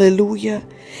 Hallelujah.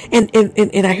 And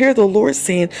I hear the Lord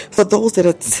saying, for those that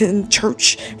attend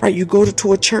church, right? You go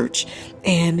to a church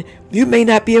and you may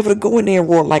not be able to go in there and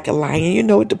roar like a lion. You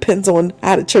know, it depends on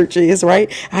how the church is,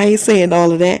 right? I ain't saying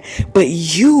all of that. But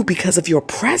you, because of your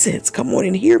presence, come on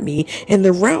and hear me, in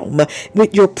the realm,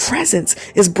 with your presence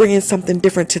is bringing something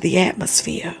different to the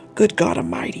atmosphere. Good God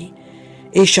Almighty.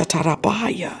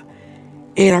 Ishatarabaya.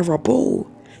 Erarabu.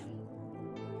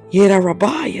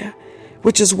 Yerarabaya.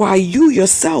 Which is why you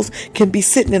yourself can be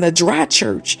sitting in a dry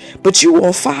church, but you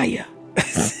on fire.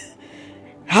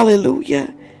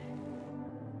 Hallelujah.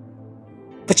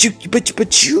 But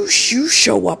you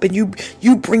show up and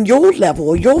you bring your level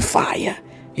or your fire.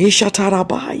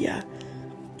 Ishatarabaya.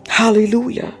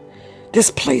 Hallelujah. This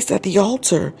place at the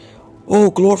altar. Oh,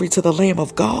 glory to the Lamb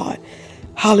of God.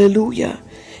 Hallelujah.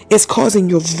 It's causing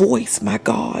your voice, my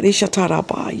God.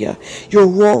 Ishatarabaya. You're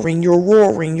roaring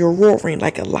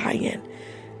like a lion.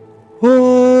 Oh,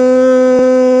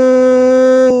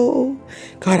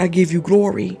 God, I give you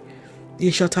glory.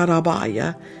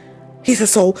 Ishatarabaya. He says,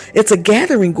 so it's a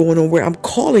gathering going on where I'm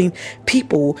calling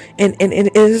people and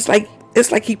it's like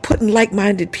he putting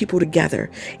like-minded people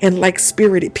together and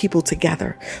like-spirited people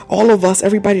together. All of us,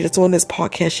 everybody that's on this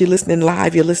podcast, you're listening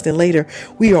live, you're listening later,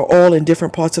 we are all in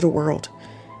different parts of the world.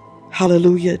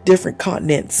 Hallelujah. Different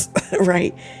continents,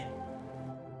 right?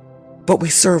 But we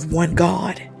serve one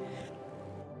God.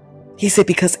 He said,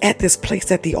 because at this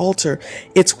place, at the altar,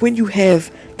 it's when you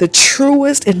have the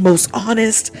truest and most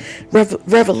honest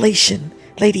revelation,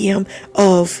 Lady M,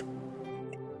 of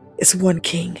it's one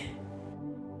king.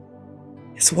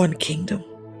 It's one kingdom.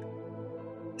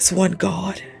 It's one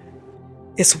God.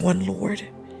 It's one Lord.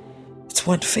 It's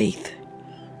one faith.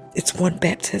 It's one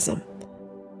baptism.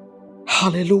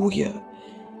 Hallelujah.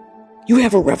 You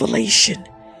have a revelation.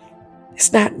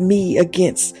 It's not me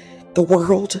against the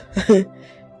world.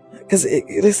 Because,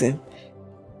 listen,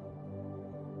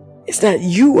 it's not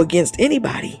you against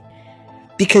anybody.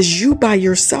 Because you by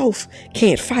yourself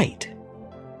can't fight.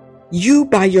 You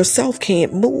by yourself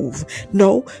can't move.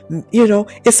 No,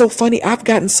 it's so funny. I've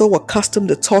gotten so accustomed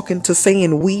to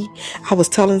saying we. I was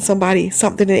telling somebody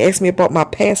something, they asked me about my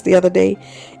past the other day.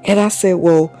 And I said,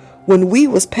 well, when we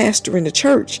was pastoring the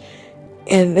church,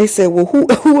 and they said, well,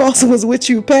 who else was with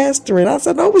you pastoring? I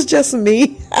said, no, it was just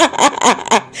me.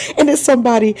 And it's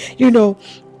somebody,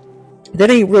 that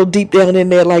ain't real deep down in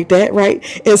there like that, right?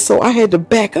 And so I had to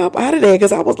back up out of there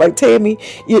because I was like, Tammy,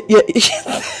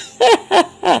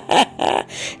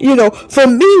 for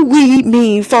me, we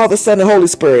mean Father, Son, and Holy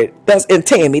Spirit. And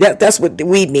Tammy, that's what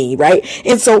we mean, right?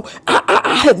 And so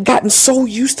I have gotten so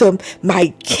used to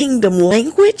my kingdom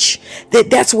language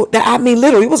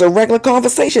literally, it was a regular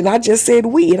conversation. I just said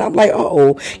we, and I'm like,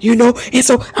 and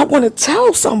so I want to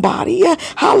tell somebody,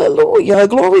 hallelujah,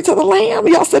 glory to the Lamb.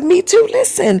 Y'all said me too.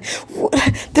 Listen,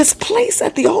 this place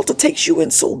at the altar takes you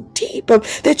in so deep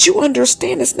that you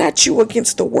understand it's not you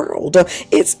against the world.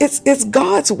 It's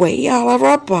God's way.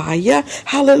 Hallelujah.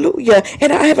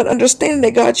 And I have an understanding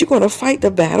that God, you're going to fight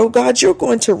the battle. God, you're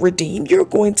going to redeem. You're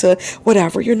going to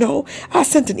whatever, I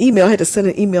sent an email. I had to send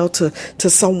an email to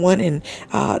someone, and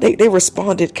they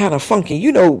responded kind of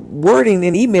funky. Wording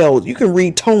in email, you can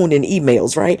read tone in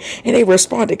emails, right? And they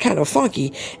responded kind of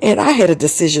funky. And I had a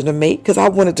decision to make because I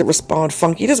wanted to respond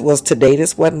funky. This was today.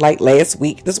 This wasn't like last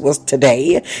week. This was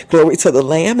today. Glory to the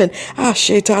Lamb. And I'm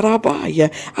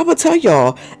gonna tell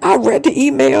y'all, I read the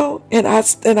email and I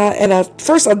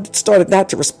first I started not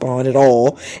to respond at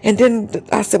all. And then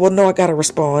I said, well, no, I gotta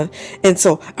respond. And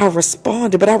so I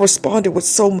responded, but I responded with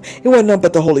it wasn't nothing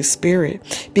but the Holy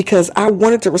Spirit, because I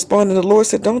wanted to respond and the Lord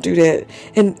said, don't do that.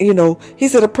 And he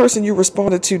said, a person you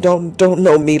responded to don't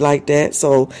know me like that,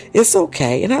 so it's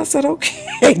okay. And I said,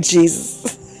 okay,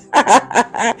 Jesus.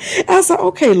 I said,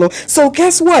 okay, Lord. So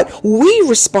guess what? We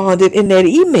responded in that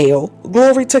email.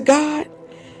 Glory to God.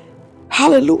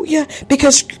 Hallelujah.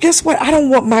 Because guess what? I don't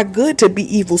want my good to be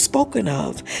evil spoken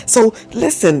of. So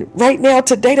listen, right now,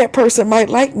 today, that person might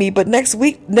like me, but next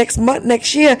week, next month,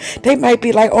 next year, they might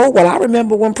be like, oh, well, I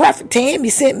remember when Prophet Tammy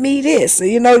sent me this.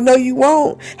 No, you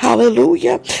won't.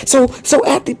 Hallelujah. So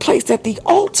at the place, at the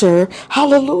altar,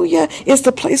 hallelujah, is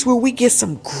the place where we get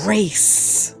some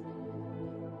grace.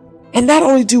 And not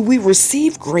only do we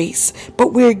receive grace,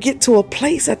 but we get to a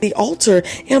place at the altar,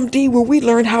 MD, where we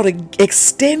learn how to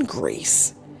extend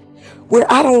grace. Where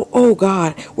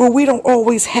where we don't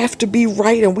always have to be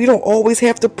right, and we don't always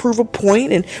have to prove a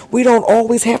point, and we don't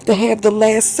always have to have the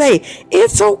last say.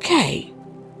 It's okay.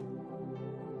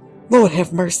 Lord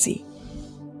have mercy.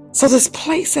 So this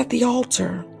place at the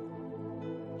altar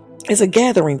is a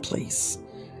gathering place.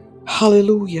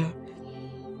 Hallelujah.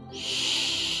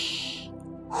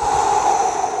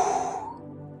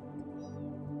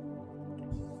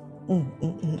 Thank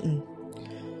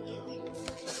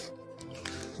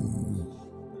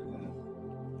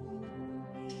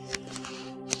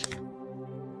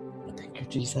you,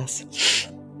 Jesus.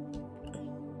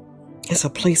 It's a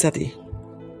place at the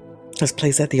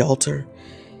altar.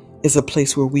 It's a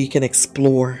place where we can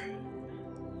explore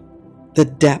the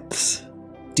depths,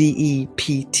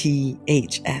 depths,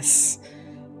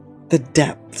 the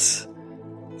depths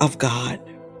of God.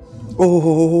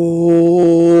 Oh,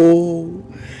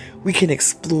 we can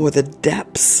explore the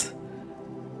depths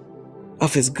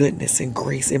of his goodness and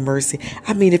grace and mercy.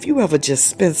 I mean, if you ever just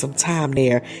spend some time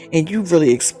there and you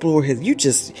really explore you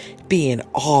just be in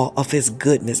awe of his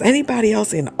goodness. Anybody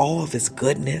else in awe of his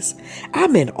goodness?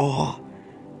 I'm in awe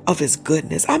of his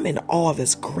goodness. I'm in awe of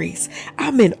his grace.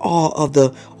 I'm in awe of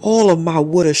all of my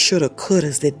woulda, shoulda,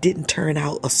 couldas that didn't turn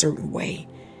out a certain way.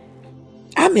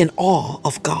 I'm in awe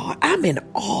of God. I'm in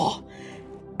awe.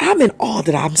 I'm in awe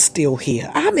that I'm still here.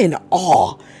 I'm in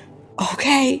awe.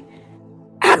 Okay?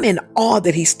 I'm in awe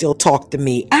that he still talked to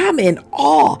me. I'm in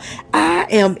awe. I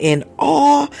am in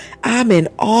awe. I'm in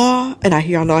awe. And I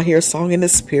hear a song in the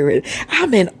spirit.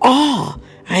 I'm in awe.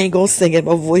 I ain't gonna sing it.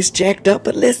 My voice jacked up,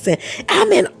 but listen,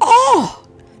 I'm in awe.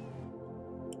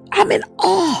 I'm in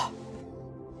awe.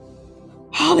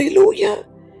 Hallelujah.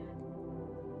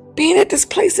 Being at this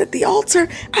place at the altar,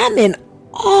 I'm in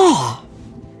awe.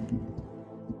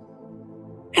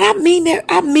 And I mean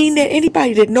that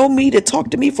anybody that know me, that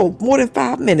talk to me for more than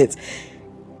 5 minutes,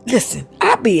 listen,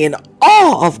 I be in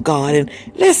awe of God. And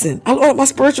listen, I love what my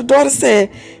spiritual daughter said.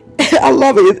 I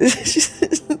love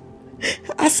it.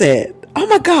 I said, oh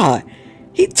my God,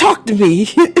 he talked to me.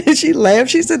 And she laughed.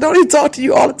 She said, don't he talk to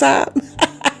you all the time?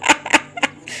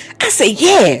 I said,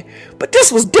 yeah, but this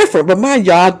was different. But mind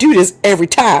y'all, I do this every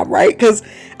time, right? Because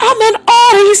I'm in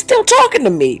awe and he's still talking to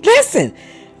me. Listen.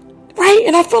 Right?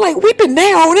 And I feel like weeping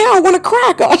now. Now I want to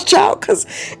cry, God's child, because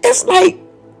it's like,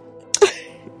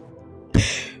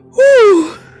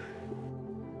 whoo.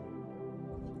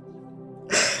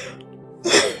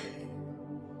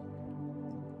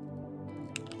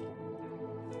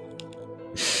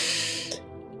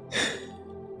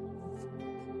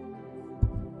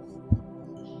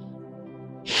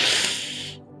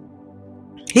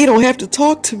 He don't have to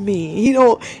talk to me. He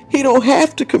don't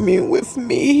have to commune with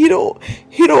me. He don't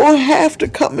have to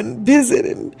come and visit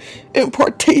and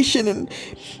impartation, and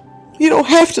he don't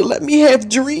have to let me have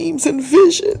dreams and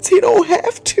visions. He don't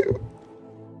have to.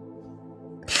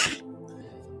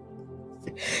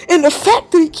 And the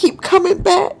fact that he keep coming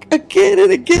back again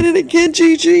and again and again,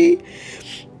 Gigi,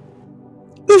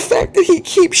 the fact that he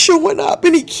keeps showing up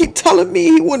and he keep telling me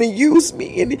he want to use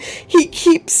me, and he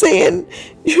keeps saying,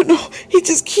 he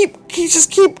just keep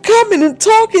coming and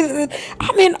talking, and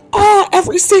I'm in awe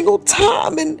every single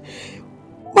time. And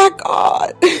my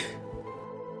God,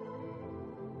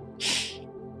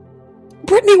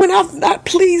 Brittany, when I've not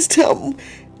pleased him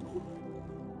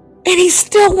and he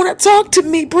still want to talk to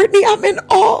me, Brittany, I'm in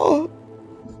awe.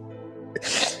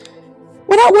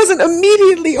 When I wasn't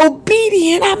immediately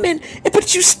obedient, I'm in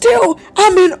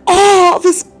awe of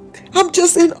his. I'm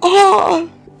just in awe.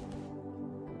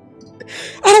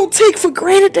 I don't take for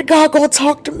granted that God gonna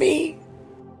talk to me.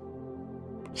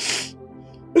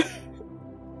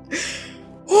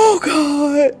 Oh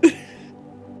God.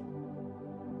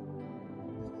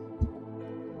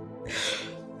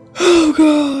 Oh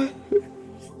God.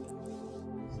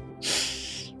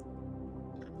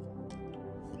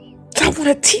 I want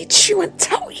to teach you and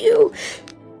tell you,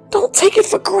 don't take it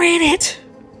for granted.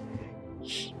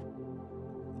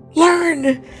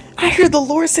 Learn. I hear the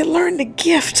Lord say, learn the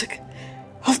gift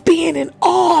of being in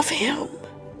awe of him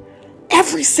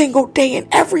every single day and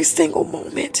every single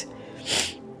moment.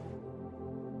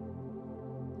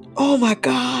 Oh my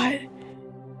God.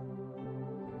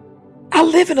 I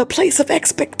live in a place of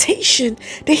expectation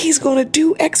that he's going to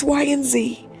do X, Y, and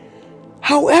Z.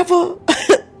 However,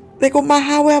 there go my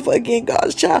however again,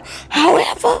 God's child.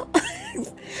 However,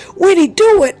 when he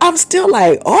do it, I'm still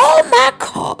like, oh my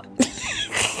God.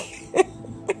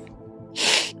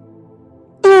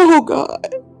 Oh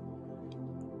God.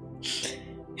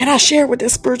 And I share with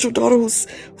that spiritual daughter who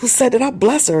said that I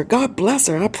bless her. God bless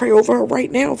her. I pray over her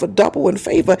right now for double in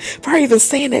favor for her even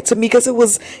saying that to me, because it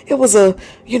was a,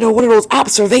 one of those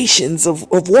observations of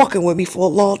walking with me for a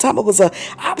long time. It was a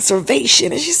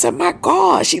observation. And she said, my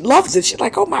God, she loves it. She's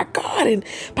like, oh my God.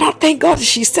 But I thank God that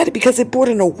she said it, because it brought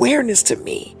an awareness to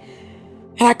me.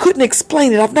 And I couldn't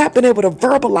explain it. I've not been able to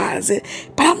verbalize it.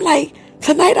 But I'm like,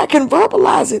 tonight I can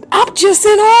verbalize it. I'm just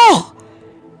in awe.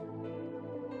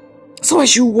 So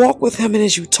as you walk with him and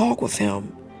as you talk with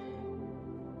him,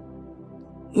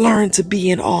 learn to be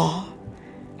in awe.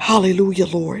 Hallelujah,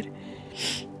 Lord.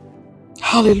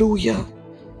 Hallelujah.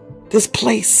 This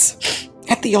place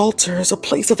at the altar is a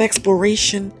place of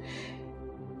exploration.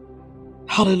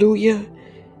 Hallelujah.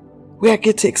 Where I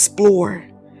get to explore.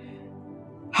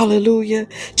 Hallelujah.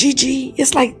 Gigi,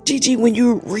 it's like, Gigi, when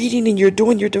you're reading and you're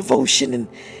doing your devotion and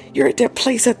you're at that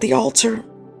place at the altar,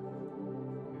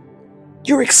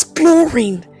 you're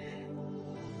exploring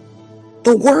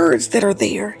the words that are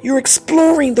there. You're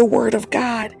exploring the word of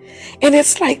God. And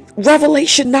it's like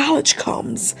revelation knowledge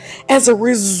comes as a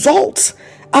result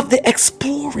of the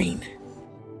exploring.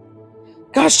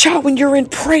 God's child, when you're in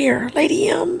prayer, Lady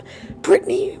M,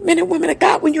 Brittany, men and women of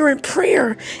God, when you're in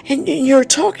prayer and you're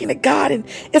talking to God, and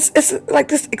it's like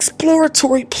this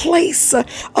exploratory place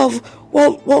of,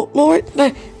 well, Lord,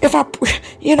 if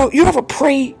you ever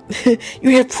pray, you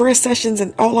have prayer sessions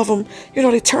and all of them,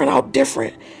 they turn out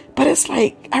different. But it's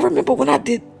like, I remember when I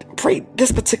did pray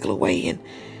this particular way and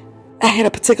I had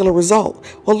a particular result.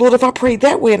 Well, Lord, if I prayed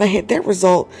that way and I had that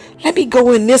result, let me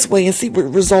go in this way and see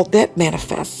what result that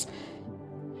manifests.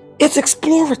 It's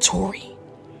exploratory.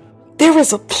 There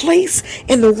is a place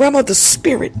in the realm of the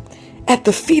spirit at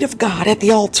the feet of God, at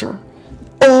the altar.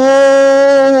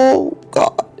 Oh,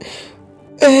 God.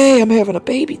 Hey, I'm having a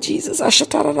baby, Jesus. It's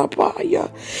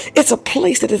a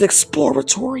place that is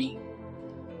exploratory.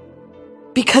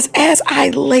 Because as I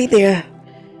lay there,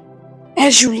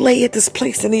 as you lay at this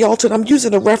place in the altar, and I'm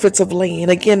using a reference of laying.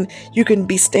 Again, you can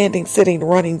be standing, sitting,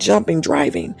 running, jumping,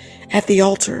 driving at the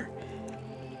altar.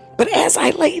 But as I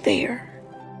lay there,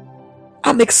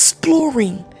 I'm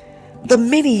exploring the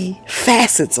many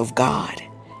facets of God.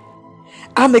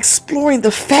 I'm exploring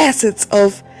the facets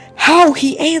of how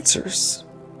He answers.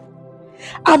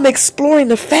 I'm exploring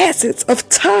the facets of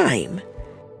time.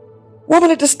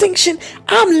 Woman of distinction,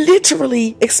 I'm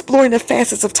literally exploring the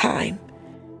facets of time.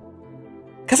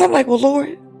 Because I'm like, well,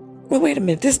 Lord, wait a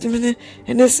minute, this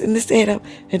and this add up.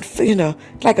 And,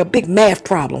 like a big math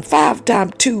problem. 5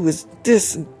 times 2 is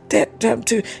this, and that times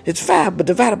 2 is 5, but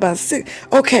divided by 6.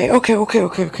 Okay.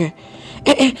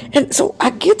 And so I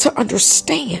get to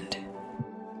understand.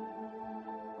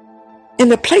 In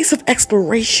the place of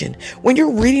exploration, when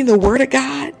you're reading the Word of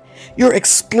God, you're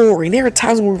exploring. There are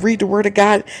times when we read the Word of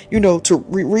God, we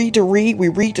read, we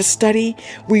read to study,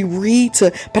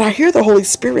 but I hear the Holy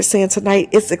Spirit saying tonight,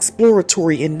 it's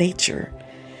exploratory in nature.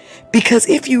 Because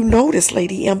if you notice,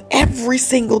 Lady M, every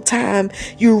single time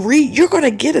you read, you're going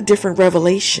to get a different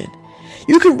revelation.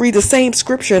 You can read the same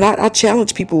scripture, and I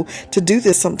challenge people to do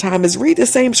this sometime, is read the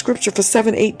same scripture for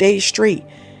 7-8 days straight.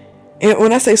 And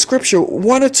when I say scripture,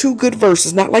 1 or 2 good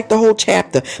verses, not like the whole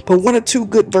chapter, but 1 or 2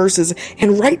 good verses,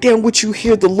 and write down what you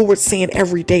hear the Lord saying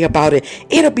every day about it.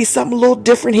 It'll be something a little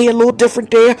different here, a little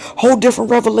different there, whole different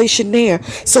revelation there.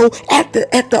 So at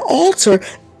the altar,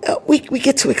 we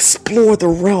get to explore the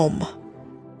realm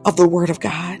of the Word of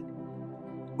God.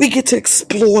 We get to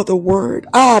explore the Word.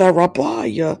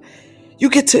 You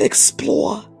get to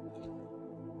explore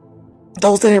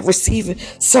those that have received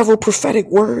several prophetic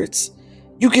words.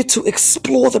 You get to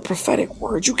explore the prophetic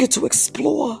word. You get to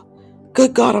explore,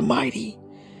 good God Almighty.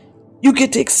 You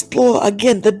get to explore,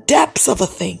 again, the depths of a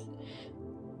thing.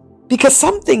 Because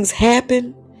some things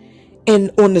happen,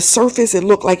 and on the surface, it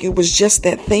looked like it was just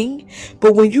that thing.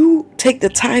 But when you take the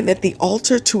time at the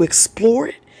altar to explore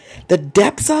it, the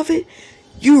depths of it,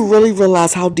 you really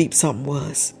realize how deep something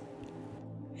was.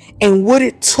 And what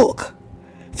it took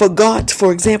for God,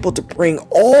 for example, to bring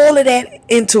all of that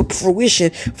into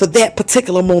fruition for that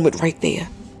particular moment right there.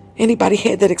 Anybody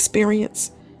had that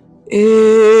experience?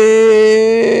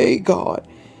 Hey, God.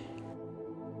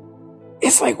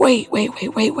 It's like, wait.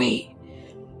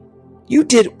 You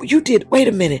did, wait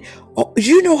a minute. Oh,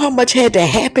 you know how much had to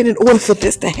happen in order for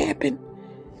this to happen?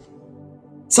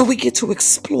 So we get to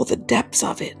explore the depths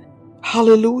of it.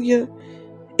 Hallelujah.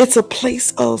 It's a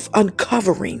place of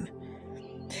uncovering.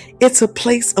 It's a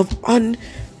place of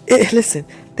listen,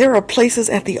 there are places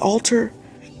at the altar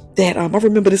that I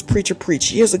remember this preacher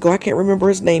preached years ago. I can't remember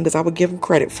his name because I would give him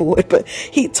credit for it, but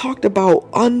he talked about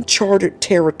uncharted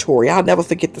territory. I'll never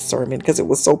forget the sermon because it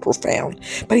was so profound.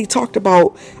 But he talked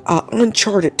about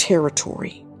uncharted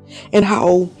territory and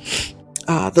how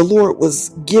the Lord was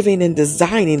giving and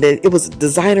designing that. It was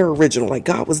designer original, like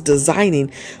God was designing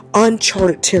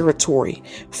uncharted territory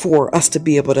for us to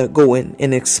be able to go in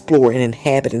and explore and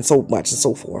inhabit and so much and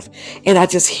so forth. And I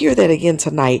just hear that again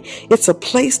tonight. It's a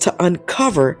place to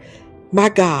uncover, my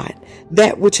God,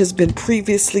 that which has been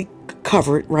previously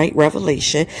covered, right?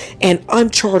 Revelation and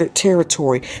uncharted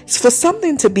territory. It's for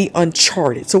something to be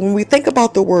uncharted. So when we think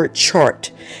about the word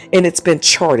chart and it's been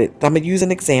charted, I'm going to use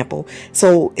an example.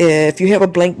 So if you have a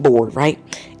blank board, right?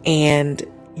 And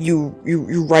you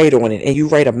write on it, and you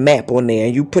write a map on there,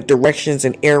 and you put directions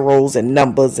and arrows and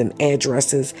numbers and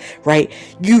addresses, right?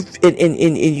 And you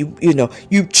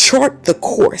chart the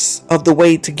course of the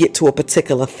way to get to a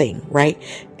particular thing, right?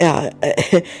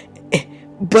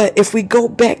 But if we go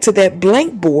back to that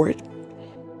blank board,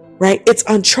 right, it's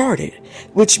uncharted,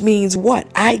 which means what?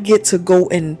 I get to go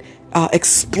and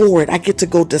explore it. I get to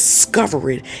go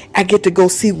discover it. I get to go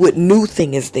see what new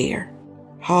thing is there.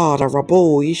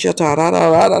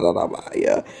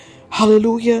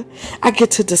 Hallelujah. I get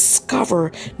to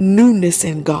discover newness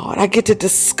in God. I get to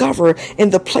discover in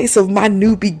the place of my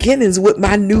new beginnings what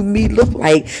my new me look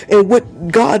like, and what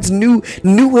God's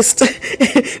newest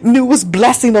newest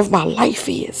blessing of my life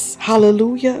is.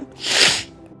 Hallelujah.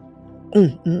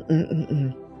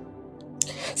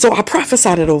 So I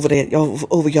prophesied it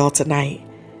over y'all tonight,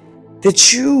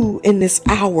 that you in this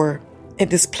hour, at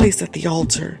this place at the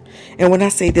altar, and when I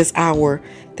say this hour,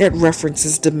 that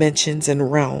references dimensions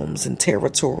and realms and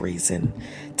territories and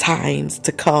times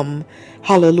to come.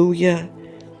 Hallelujah.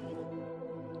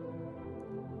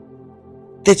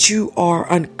 That you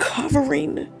are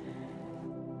uncovering,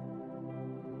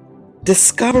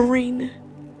 discovering,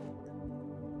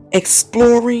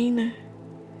 exploring,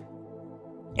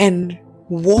 and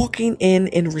walking in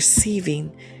and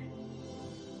receiving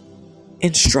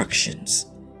instructions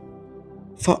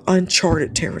for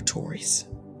uncharted territories.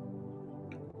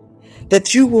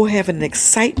 That you will have an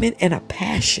excitement and a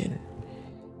passion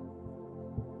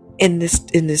in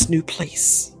this new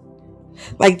place.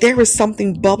 Like there is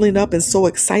something bubbling up and so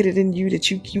excited in you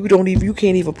that you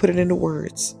can't even put it into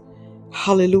words.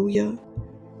 Hallelujah.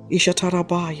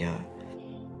 Ishatarabaya.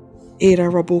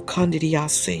 Erarabu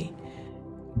kandidiyase.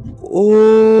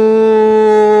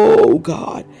 Oh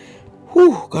God.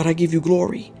 Whew, God, I give you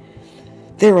glory.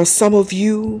 There are some of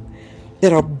you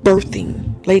that are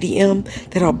birthing, Lady M,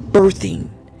 that are birthing.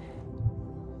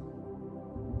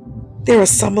 There are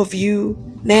some of you,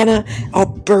 Nana, are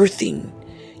birthing.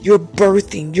 You're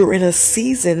birthing. You're in a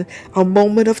season, a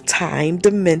moment of time,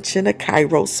 dimension, a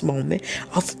kairos moment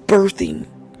of birthing.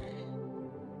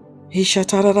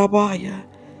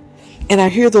 And I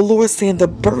hear the Lord saying the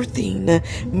birthing,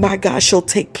 my God, shall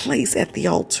take place at the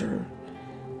altar.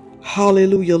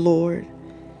 Hallelujah, Lord.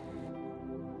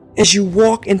 As you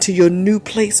walk into your new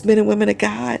place, men and women of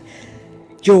God,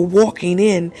 you're walking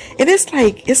in. And it's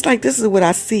like this is what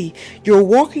I see. You're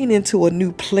walking into a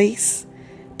new place,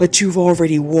 but you've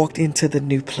already walked into the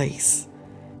new place.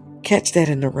 Catch that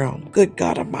in the realm. Good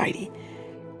God Almighty.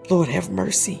 Lord have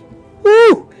mercy.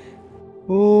 Woo!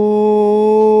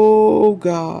 Oh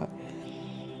God.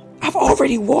 I've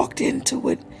already walked into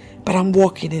it, but I'm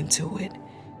walking into it.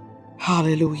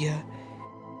 Hallelujah.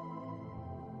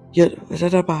 You're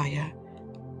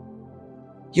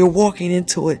walking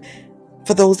into it.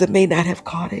 For those that may not have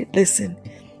caught it, listen.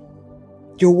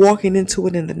 You're walking into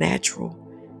it in the natural,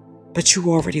 but you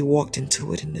already walked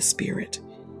into it in the spirit.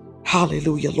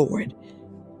 Hallelujah, Lord.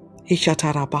 This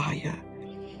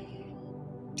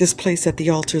place at the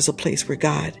altar is a place where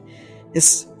God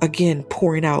is again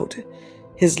pouring out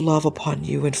His love upon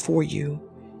you and for you.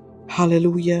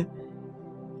 Hallelujah.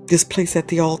 This place at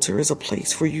the altar is a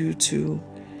place for you to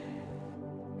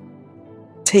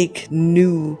take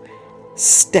new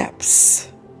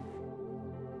steps,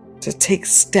 to take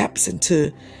steps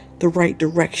into the right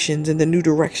directions and the new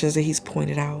directions that He's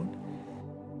pointed out.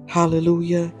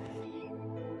 Hallelujah.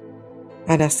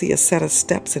 And I see a set of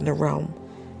steps in the realm.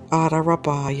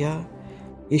 Ararabaya,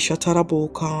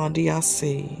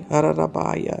 Ishatarabokandiase,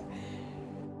 Ararabaya,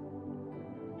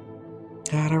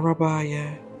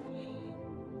 Ararabaya,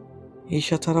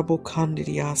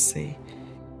 Ishatarabokandiase.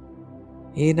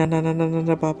 I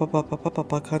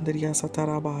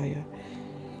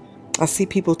see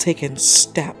people taking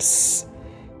steps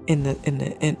in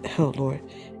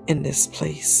this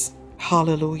place.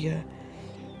 Hallelujah.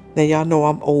 Now y'all know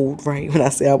I'm old, right? When I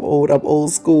say I'm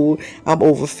old school. I'm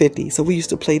over 50. So we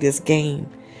used to play this game,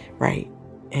 right?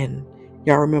 And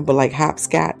y'all remember like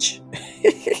hopscotch?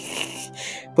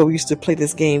 But we used to play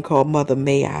this game called Mother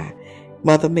May I.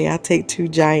 Mother, may I take 2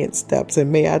 giant steps,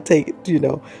 and may I take,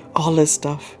 all this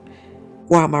stuff.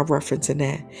 Why am I referencing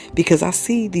that? Because I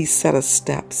see these set of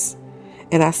steps,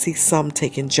 and I see some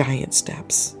taking giant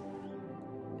steps,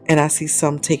 and I see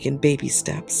some taking baby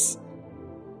steps.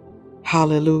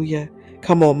 Hallelujah.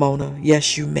 Come on, Mona.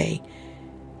 Yes, you may.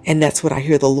 And that's what I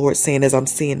hear the Lord saying as I'm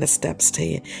seeing the steps to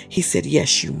you. He said,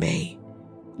 yes, you may.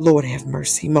 Lord have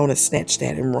mercy. Mona, snatch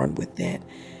that and run with that.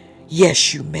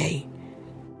 Yes, you may.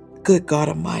 Good God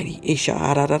Almighty. I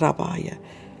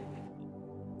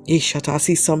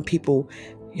see some people,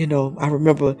 I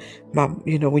remember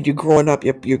when you're growing up,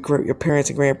 your parents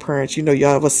and grandparents,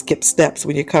 y'all ever skip steps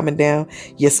when you're coming down.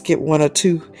 You skip one or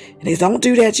two, and they say, don't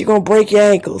do that. You're gonna break your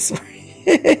ankles,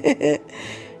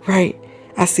 right?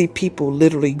 I see people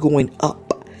literally going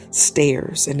up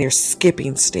stairs and they're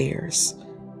skipping stairs.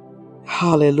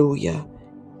 Hallelujah.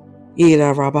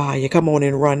 Ira Rabbiah, come on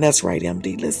and run. That's right,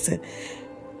 MD. Listen.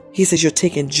 He says you're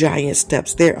taking giant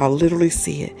steps. There, I literally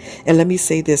see it. And let me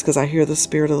say this because I hear the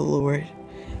Spirit of the Lord.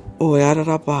 Oh,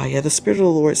 the Spirit of the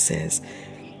Lord says,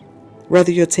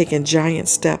 whether you're taking giant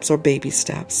steps or baby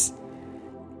steps,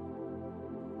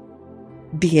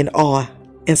 be in awe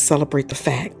and celebrate the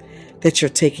fact that you're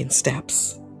taking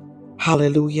steps.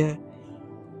 Hallelujah.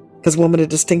 Because one of the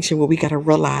distinction what we got to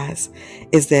realize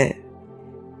is that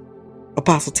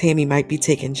Apostle Tammy might be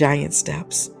taking giant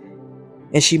steps,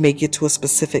 and she may get to a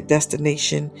specific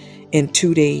destination in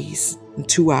 2 days, in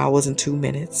 2 hours, and 2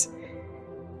 minutes.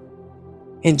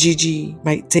 And Gigi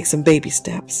might take some baby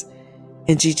steps,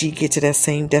 and Gigi get to that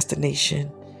same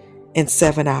destination in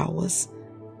 7 hours,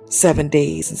 7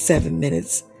 days, and 7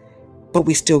 minutes, but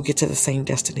we still get to the same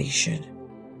destination.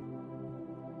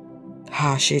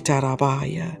 Ha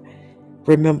Shetarabaya.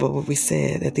 Remember what we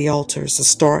said at the altar is the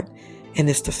start and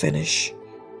it's the finish.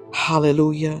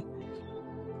 Hallelujah.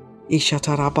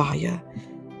 Ishatarabaya.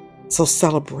 So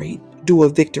celebrate, do a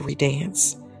victory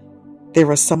dance. There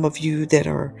are some of you that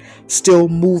are still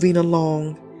moving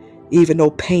along, even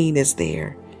though pain is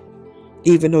there,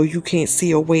 even though you can't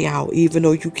see a way out, even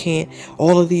though you can't,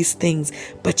 all of these things,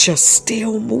 but you're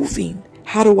still moving.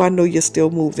 How do I know you're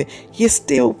still moving? You're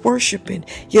still worshiping.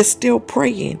 You're still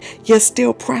praying. You're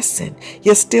still pressing.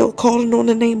 You're still calling on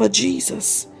the name of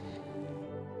Jesus.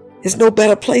 There's no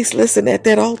better place, listen, at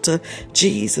that altar.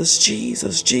 Jesus,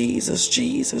 Jesus, Jesus,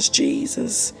 Jesus,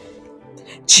 Jesus.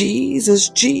 Jesus,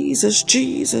 Jesus,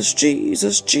 Jesus,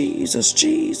 Jesus, Jesus,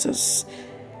 Jesus.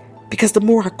 Because the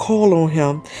more I call on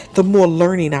him, the more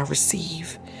learning I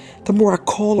receive. The more I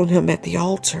call on him at the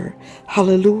altar,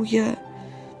 hallelujah,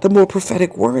 the more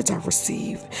prophetic words I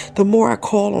receive. The more I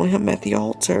call on him at the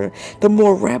altar, the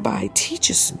more Rabbi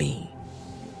teaches me.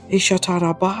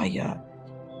 Ishatarabaya.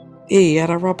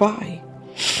 Rabbi.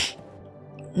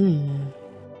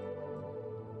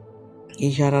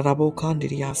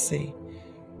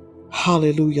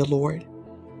 Hallelujah, Lord.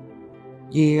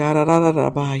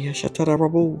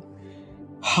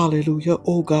 Hallelujah,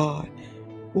 oh God.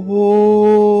 Oh,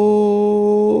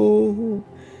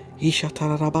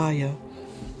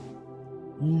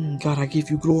 God, I give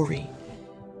you glory.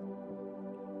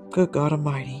 Good God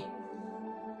Almighty.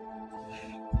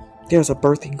 There's a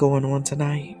birthing going on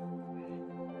tonight,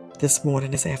 this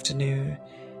morning, this afternoon.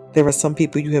 There are some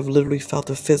people you have literally felt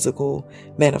a physical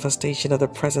manifestation of the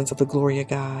presence of the glory of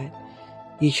God.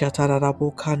 I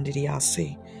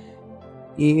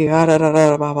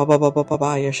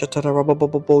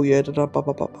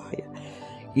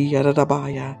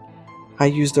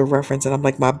use the reference and I'm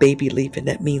like my baby leaping.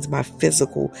 That means my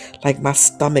physical, like my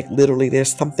stomach, literally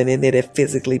there's something in there that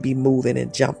physically be moving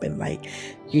and jumping like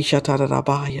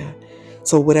Yishatarabaya.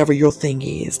 So whatever your thing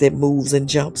is that moves and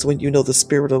jumps when you know the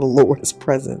Spirit of the Lord is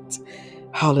present.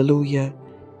 Hallelujah.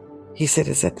 He said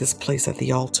it's at this place at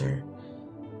the altar.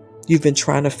 You've been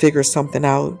trying to figure something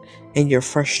out and you're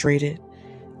frustrated.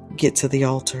 Get to the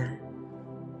altar.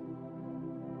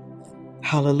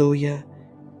 Hallelujah.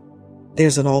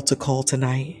 There's an altar call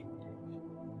tonight.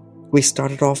 We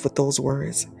started off with those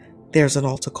words. There's an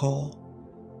altar call.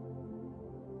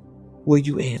 Will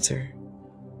you answer?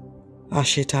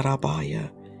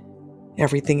 Ashetarabaya.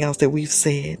 Everything else that we've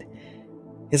said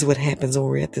is what happens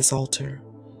over at this altar.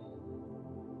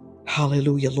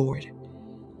 Hallelujah, Lord.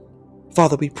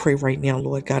 Father, we pray right now,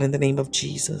 Lord God, in the name of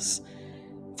Jesus.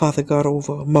 Father God,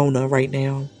 over Mona right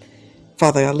now.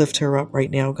 Father, I lift her up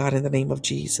right now, God, in the name of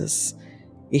Jesus.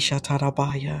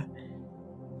 Ishatarabaya.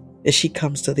 As she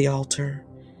comes to the altar.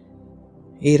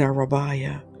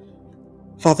 Rabaya.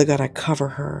 Father God, I cover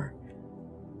her.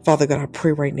 Father God, I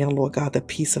pray right now, Lord God, the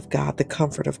peace of God, the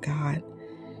comfort of God.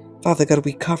 Father God,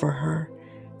 we cover her.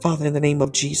 Father, in the name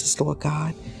of Jesus, Lord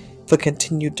God, for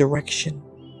continued direction.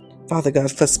 Father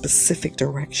God, for specific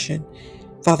direction.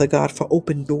 Father God, for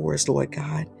open doors, Lord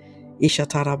God.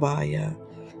 Ishatarabaya.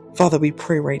 Father, we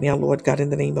pray right now, Lord God,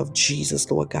 in the name of Jesus,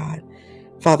 Lord God.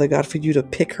 Father God, for you to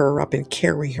pick her up and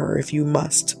carry her if you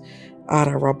must.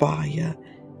 Rabaya.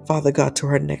 Father God, to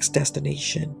her next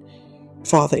destination.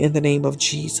 Father, in the name of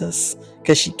Jesus,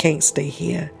 because she can't stay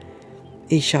here.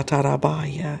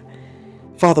 Ishatarabaya.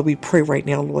 Father, we pray right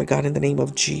now, Lord God, in the name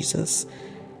of Jesus,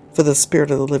 for the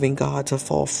Spirit of the living God to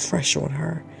fall fresh on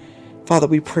her. Father,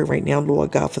 we pray right now,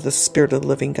 Lord God, for the Spirit of the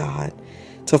living God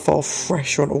to fall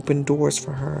fresh on open doors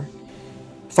for her.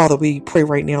 Father, we pray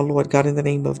right now, Lord God, in the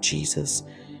name of Jesus,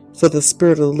 for the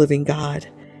Spirit of the living God.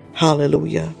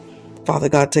 Hallelujah. Father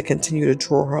God, to continue to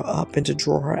draw her up and to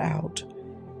draw her out.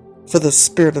 For the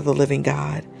Spirit of the living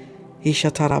God.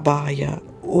 Ishatarabaya.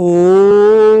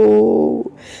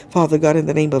 Oh, Father God, in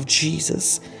the name of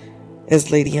Jesus,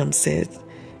 as Lady M said,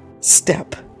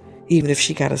 step, even if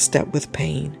she got to step with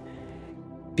pain.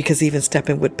 Because even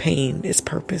stepping with pain is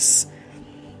purpose.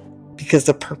 Because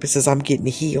the purpose is I'm getting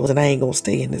healed and I ain't going to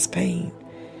stay in this pain.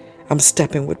 I'm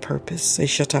stepping with purpose.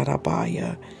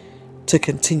 Ishatarabaya. To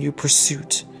continue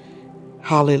pursuit.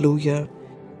 Hallelujah.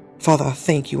 Father, I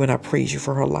thank you and I praise you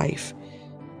for her life.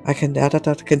 I can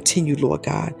continue, Lord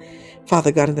God.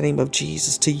 Father God, in the name of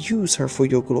Jesus, to use her for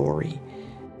your glory.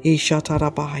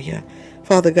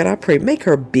 Father God, I pray, make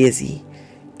her busy.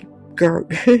 Girl,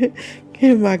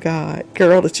 oh my God,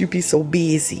 girl, that you be so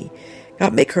busy.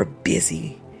 God, make her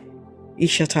busy.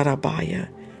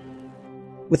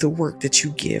 With the work that you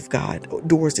give, God,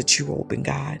 doors that you open,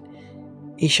 God.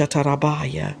 Is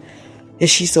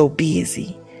she so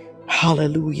busy?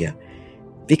 Hallelujah.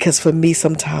 Because for me,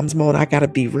 sometimes, Mona, I got to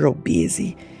be real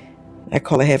busy. I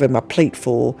call it having my plate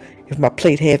full. If my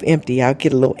plate half empty, I'll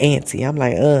get a little antsy. I'm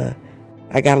like,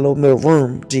 I got a little more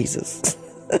room, Jesus.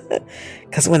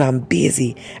 Because when I'm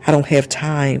busy, I don't have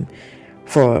time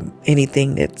for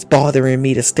anything that's bothering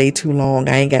me to stay too long.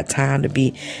 I ain't got time to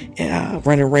be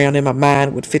running around in my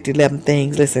mind with 11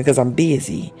 things. Listen, because I'm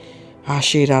busy.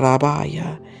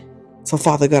 So,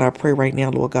 Father God, I pray right now,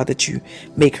 Lord God, that you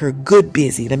make her good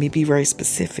busy. Let me be very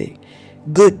specific.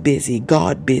 Good busy,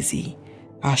 God busy.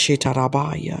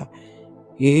 Ashetarabaya.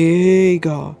 Yay,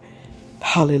 God.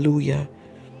 Hallelujah.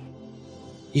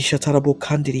 Ishatarabo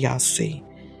kandiriase.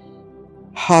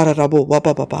 Hararabo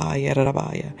wabababaya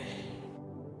rarabaya.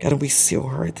 God, and we seal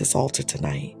her at this altar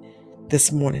tonight,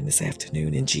 this morning, this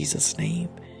afternoon, in Jesus' name.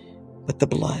 With the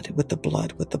blood, with the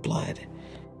blood, with the blood.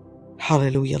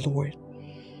 Hallelujah, Lord.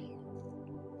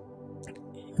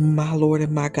 My Lord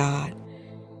and my God.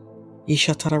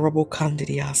 Ishatarabo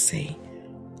kandiriase.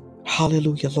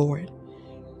 Hallelujah, Lord.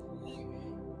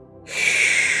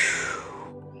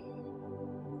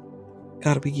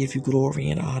 God, we give you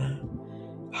glory and honor.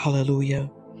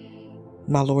 Hallelujah.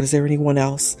 My Lord, is there anyone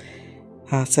else?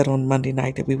 I said on Monday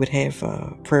night that we would have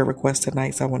a prayer request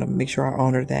tonight, so I want to make sure I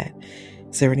honor that.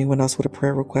 Is there anyone else with a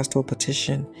prayer request or a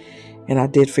petition? And I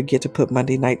did forget to put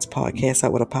Monday night's podcast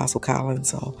out with Apostle Collins,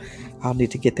 so I'll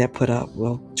need to get that put up.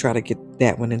 We'll try to get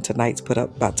that one and tonight's put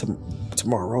up by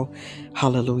tomorrow.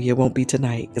 Hallelujah. It won't be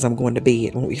tonight because I'm going to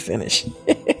bed when we finish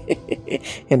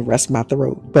and rest my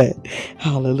throat. But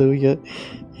hallelujah.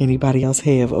 Anybody else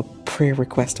have a prayer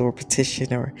request or a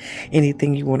petition or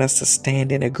anything you want us to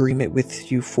stand in agreement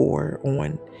with you for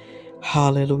on?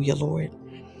 Hallelujah, Lord.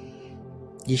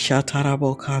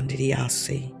 Yishatarabo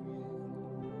kandiriase.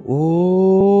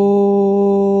 Oh,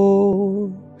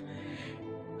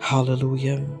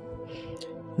 hallelujah.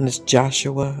 And it's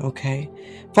Joshua, okay.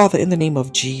 Father, in the name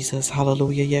of Jesus,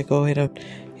 hallelujah. Yeah, go ahead.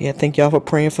 Thank y'all for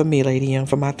praying for me, Lady M,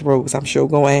 for my throat. I'm sure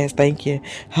going to ask, thank you.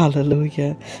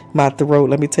 Hallelujah. My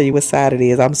throat, let me tell you what side it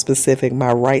is. I'm specific.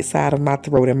 My right side of my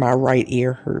throat and my right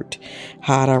ear hurt.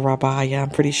 I'm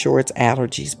pretty sure it's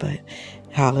allergies, but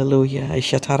hallelujah.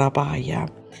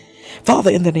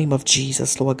 Father, in the name of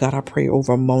Jesus, Lord God, I pray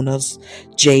over Mona's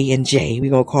J&J.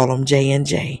 We're going to call them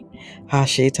J&J.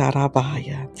 Father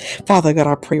God,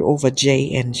 I pray over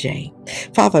J&J.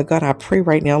 Father God, I pray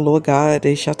right now, Lord God,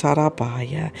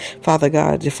 Father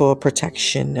God, for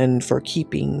protection and for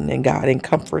keeping and God and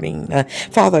comforting.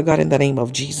 Father God, in the name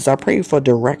of Jesus, I pray for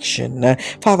direction.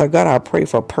 Father God, I pray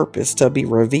for purpose to be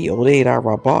revealed.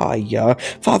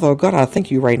 Father God, I thank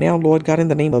you right now, Lord God, in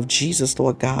the name of Jesus,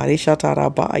 Lord God.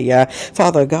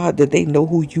 Father God, that they know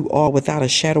who you are without a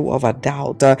shadow of a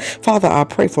doubt. Father, I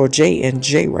pray for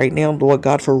J&J right now, Lord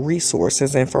God, for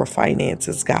resources and for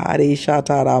finances, God.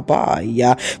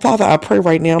 Father, I pray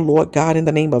right now, Lord God, in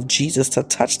the name of Jesus, to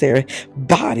touch their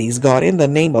bodies, God, in the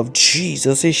name of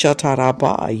Jesus.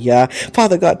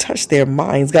 Father God, touch their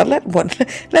minds, God.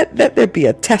 Let there be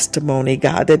a testimony,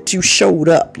 God, that you showed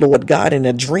up, Lord God, in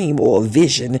a dream or a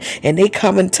vision, and they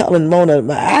come and telling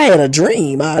Mona, I had a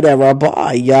dream. Father,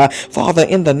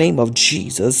 in the name of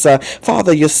Jesus,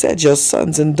 Father, you said your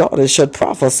sons and daughters should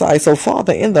prophesy. So,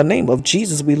 Father, in the name of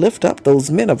Jesus, we lift up those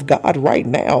men of God right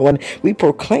now, and we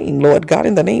proclaim, Lord God,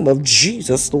 in the name of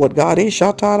Jesus, Lord God,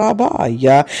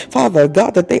 Father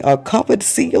God, that they are covered,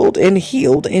 sealed, and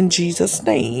healed in Jesus'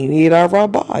 name.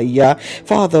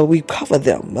 Father, we cover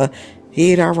them.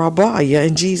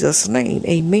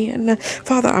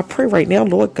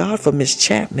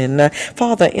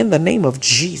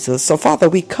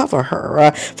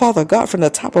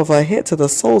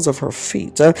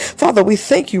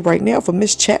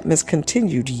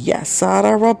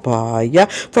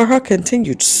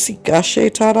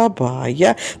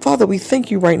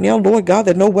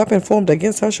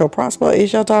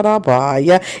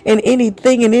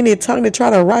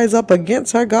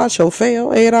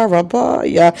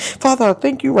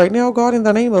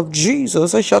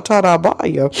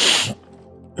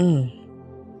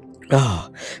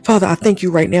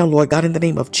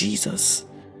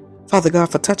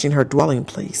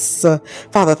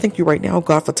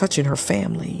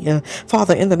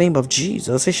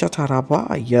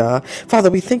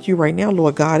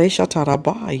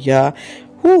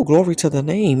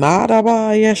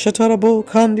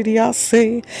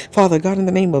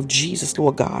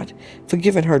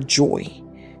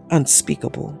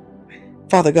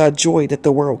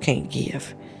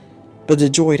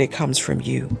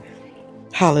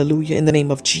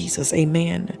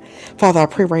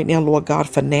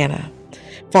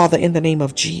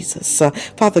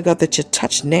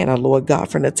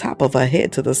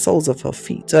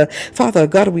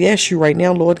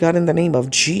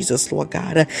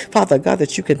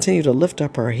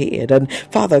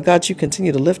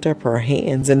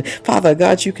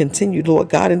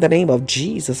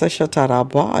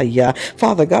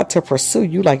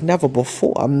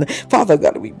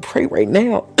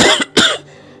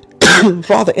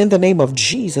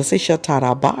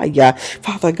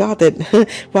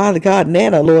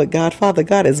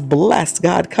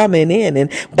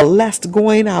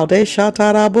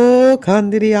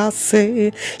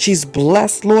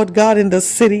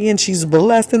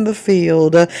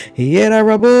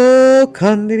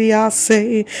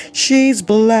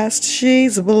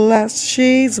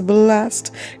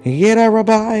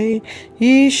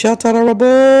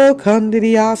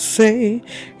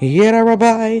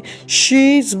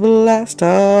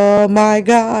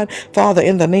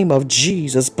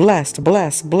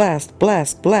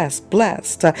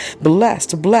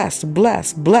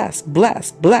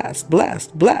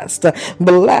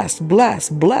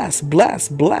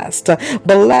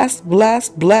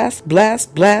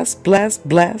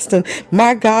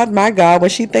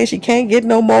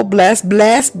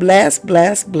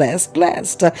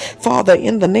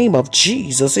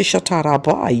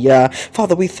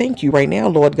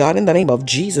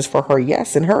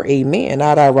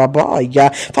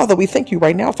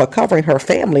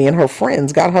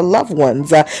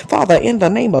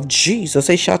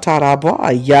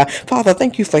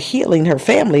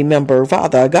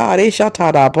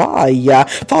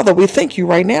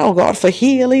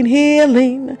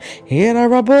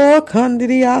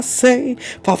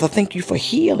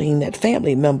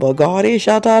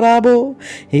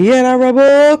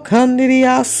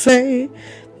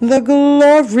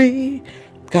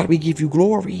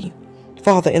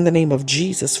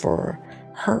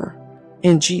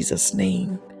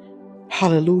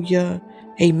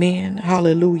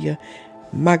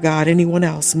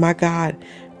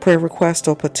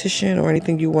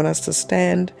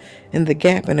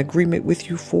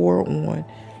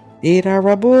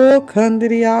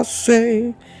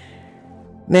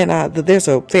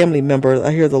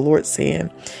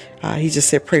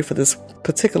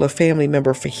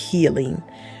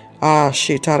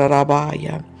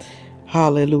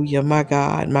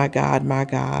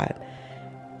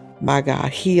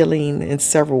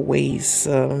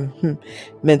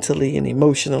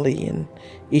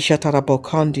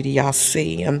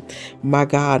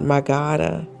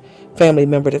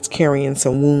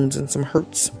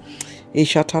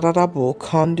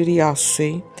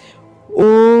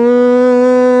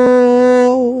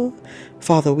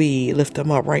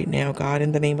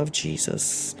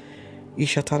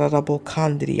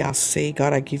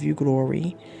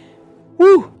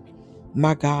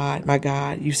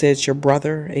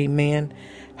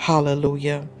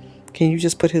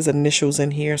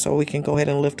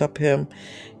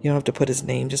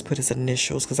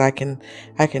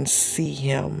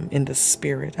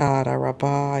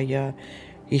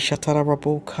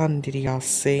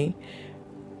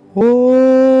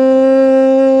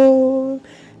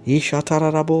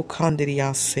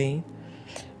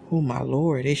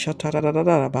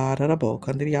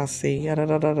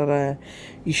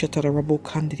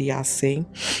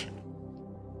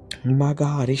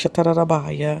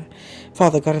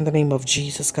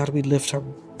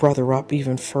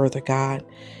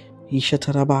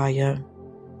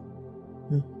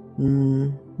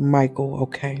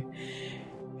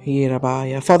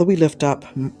 Father, we lift up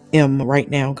M right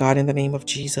now, God, in the name of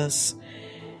Jesus.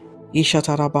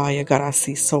 Ishatarabaya, God, I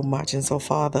see so much. And so,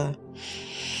 Father,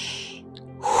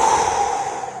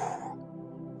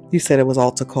 you said it was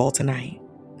altar call tonight.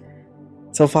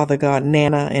 So, Father God,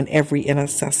 Nana and every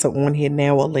intercessor on here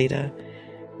now or later,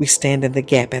 we stand in the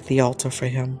gap at the altar for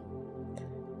him.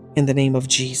 In the name of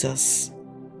Jesus.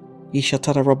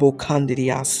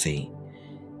 Ishatarabokandidiyasi.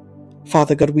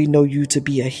 Father God, we know you to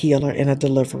be a healer and a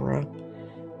deliverer.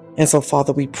 And so,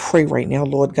 Father, we pray right now,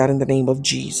 Lord God, in the name of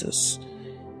Jesus,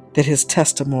 that his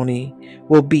testimony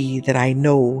will be that I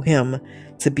know him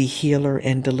to be healer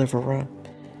and deliverer.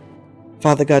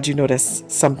 Father God, you know that's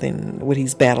something, what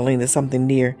he's battling is something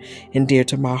near and dear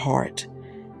to my heart.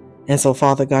 And so,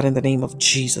 Father God, in the name of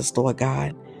Jesus, Lord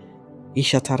God,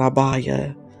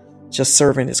 Ishatarabaya, just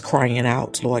servant is crying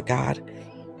out, Lord God,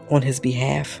 on his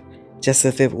behalf, just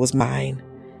as if it was mine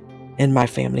and my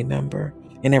family member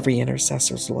and every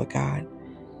intercessor's, Lord God.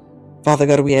 Father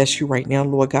God, we ask you right now,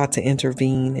 Lord God, to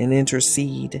intervene and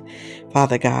intercede.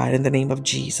 Father God, in the name of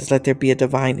Jesus, let there be a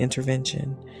divine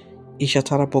intervention.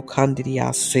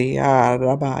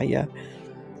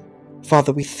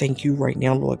 Father, we thank you right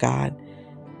now, Lord God.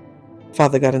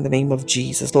 Father God, in the name of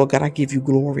Jesus, Lord God, I give you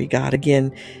glory, God.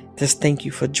 Again, just thank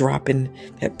you for dropping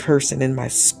that person in my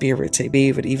spirit to be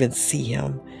able to even see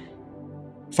him.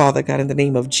 Father God, in the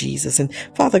name of Jesus. And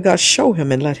Father God, show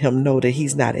him and let him know that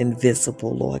he's not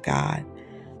invisible, Lord God.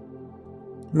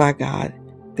 My God,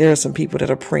 there are some people that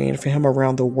are praying for him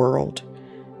around the world.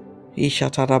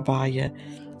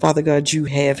 Father God, you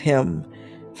have him,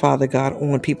 Father God,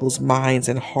 on people's minds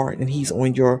and heart, and he's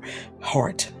on your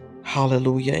heart.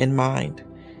 Hallelujah, and mind.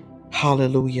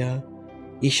 Hallelujah.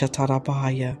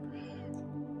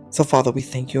 So, Father, we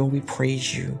thank you and we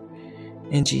praise you.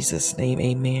 In Jesus' name,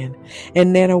 amen.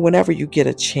 And Nana, whenever you get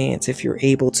a chance, if you're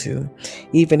able to,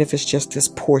 even if it's just this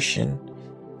portion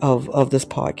of this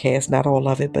podcast, not all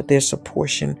of it, but there's a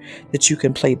portion that you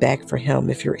can play back for him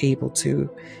if you're able to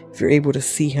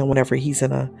see him whenever he's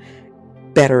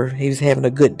he's having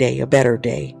a good day, a better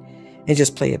day, and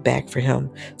just play it back for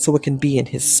him so it can be in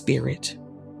his spirit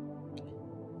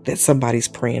that somebody's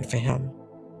praying for him.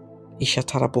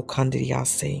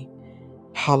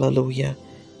 Hallelujah.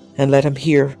 And let him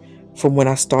hear from when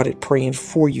I started praying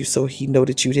for you, so he know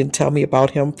that you didn't tell me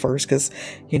about him first, because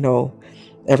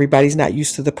everybody's not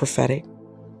used to the prophetic,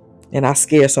 and I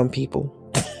scare some people.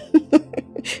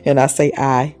 And I say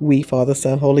we, Father,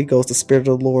 Son, Holy Ghost, the Spirit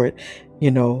of the Lord.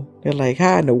 They're like,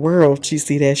 how in the world she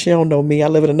see that? She don't know me. I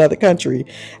live in another country.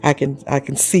 I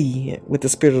can see what the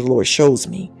Spirit of the Lord shows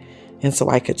me, and so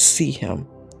I could see him.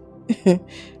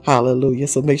 Hallelujah.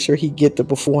 So make sure he get the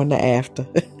before and the after.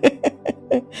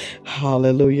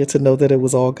 Hallelujah. To know that it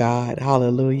was all God.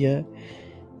 Hallelujah.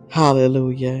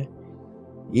 Hallelujah.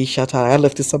 I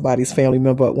lifted somebody's family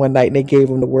member up one night and they gave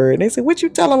him the word. And they said, what you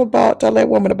tell him about? Tell that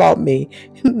woman about me.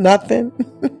 Nothing.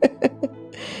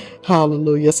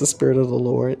 Hallelujah. It's the Spirit of the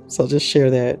Lord. So just share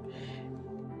that.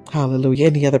 Hallelujah.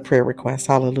 Any other prayer requests?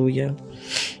 Hallelujah.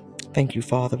 Thank you,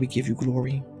 Father. We give you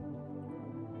glory.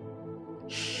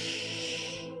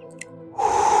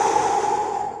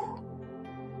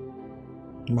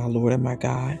 My Lord and my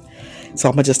God. So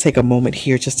I'm going to just take a moment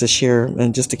here just to share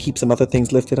and just to keep some other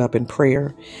things lifted up in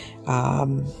prayer.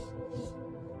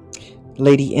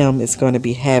 Lady M is going to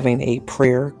be having a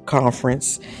prayer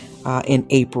conference in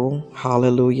April,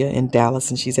 hallelujah, in Dallas,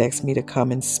 and she's asked me to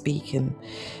come and speak. And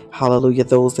hallelujah,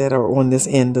 those that are on this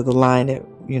end of the line that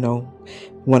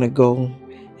want to go,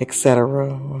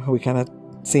 etc. We kind of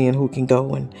seeing who can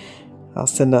go, and I'll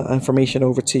send the information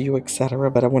over to you, etc.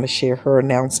 But I want to share her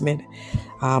announcement,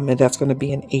 and that's going to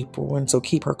be in April. And so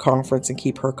keep her conference and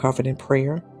keep her covered in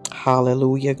prayer.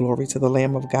 Hallelujah. Glory to the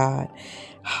Lamb of God.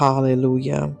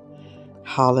 Hallelujah.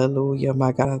 Hallelujah.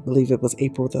 My God, I believe it was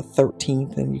April the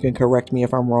 13th, and you can correct me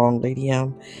if I'm wrong, Lady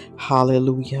M.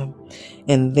 Hallelujah.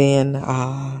 And then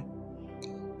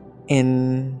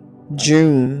in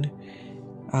June,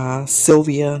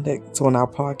 Sylvia, that's on our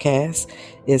podcast,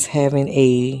 is having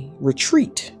a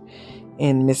retreat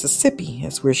in Mississippi.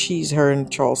 That's where her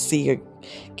and Charles C. are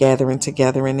gathering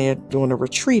together, and they're doing a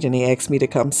retreat, and they asked me to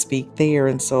come speak there.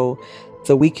 And so it's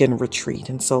a weekend retreat.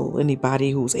 And so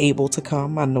anybody who's able to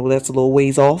come, I know that's a little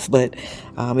ways off, but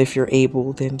if you're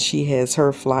able, then she has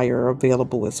her flyer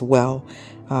available as well.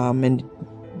 And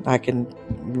I can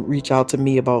reach out to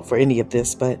me for any of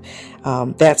this, but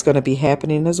that's going to be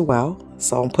happening as well.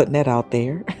 So I'm putting that out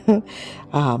there.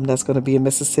 That's going to be in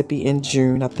Mississippi in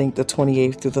June, I think the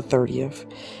 28th through the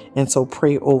 30th. And so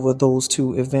pray over those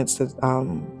two events that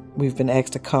we've been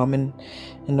asked to come and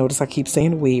notice I keep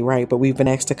saying we, right? But we've been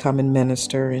asked to come and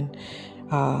minister. And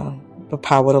the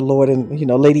power of the Lord. And,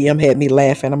 Lady M had me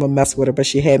laughing. I'm going to mess with her, but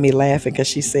she had me laughing because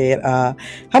she said,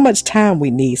 how much time we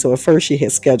need. So at first she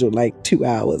had scheduled like 2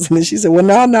 hours. And then she said, well,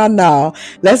 no.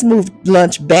 Let's move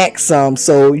lunch back some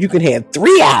so you can have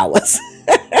 3 hours.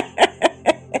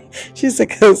 She said,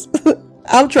 because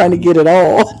I'm trying to get it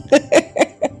all.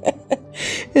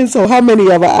 And so how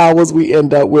many other hours we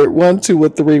end up with? 1, 2, or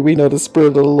 3, we know the Spirit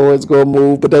of the Lord's going to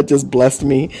move, but that just blessed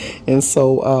me. And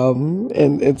so,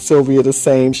 and Sylvia the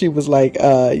same. She was like,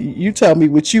 you tell me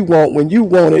what you want when you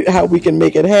want it, how we can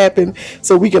make it happen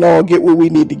so we can all get what we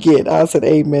need to get. I said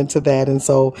amen to that. And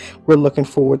so we're looking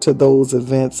forward to those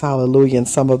events. Hallelujah. And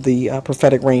some of the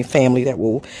Prophetic Rain family that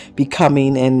will be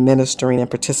coming and ministering and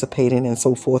participating and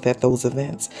so forth at those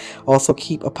events. Also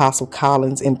keep Apostle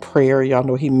Collins in prayer. Y'all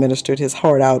know he ministered his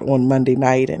heart out on Monday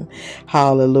night, and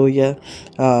hallelujah,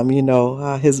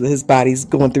 his body's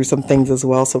going through some things as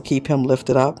well, so keep him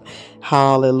lifted up,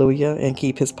 hallelujah, and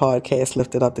keep his podcast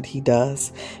lifted up that he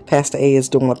does. Pastor A is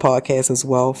doing a podcast as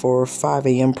well for 5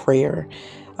 a.m. prayer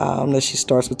that she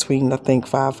starts between, I think,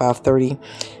 5:30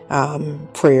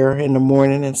 prayer in the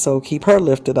morning. And so keep her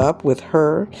lifted up with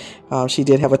her. She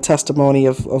did have a testimony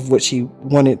of what she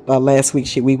wanted last week.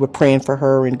 We were praying for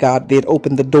her, and God did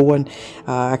open the door. And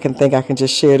I can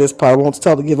just share this part. I won't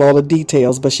give all the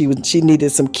details, but she needed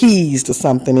some keys to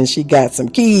something, and she got some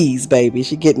keys, baby.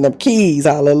 She getting them keys.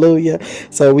 Hallelujah.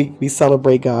 So we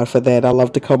celebrate God for that. I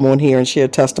love to come on here and share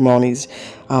testimonies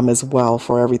as well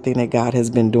for everything that God has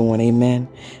been doing. Amen.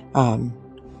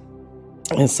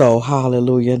 And so,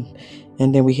 hallelujah.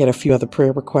 And then we had a few other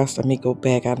prayer requests. Let me go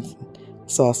back. I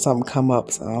saw something come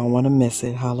up, so I don't want to miss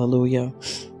it. Hallelujah.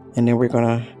 And then we're going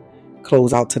to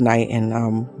close out tonight, and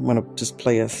I'm going to just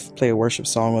play a worship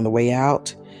song on the way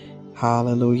out.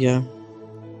 Hallelujah.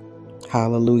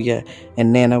 Hallelujah.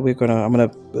 And Nana, I'm going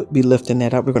to be lifting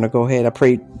that up. We're going to go ahead. I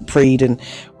prayed, and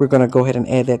we're going to go ahead and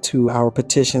add that to our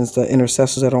petitions. The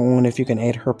intercessors that are on, if you can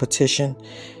add her petition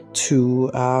to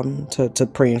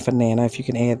praying for Nana, if you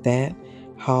can add that.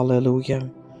 Hallelujah.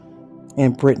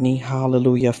 And Brittany,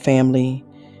 hallelujah, family,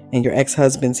 and your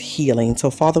ex-husband's healing. So,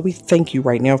 Father, we thank you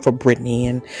right now for Brittany.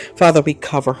 And, Father, we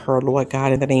cover her, Lord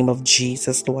God, in the name of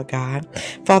Jesus, Lord God.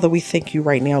 Father, we thank you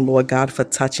right now, Lord God, for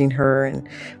touching her and,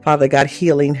 Father God,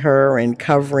 healing her and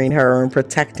covering her and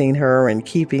protecting her and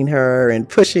keeping her and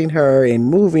pushing her and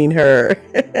moving her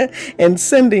and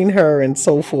sending her and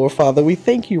so forth. Father, we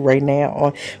thank you right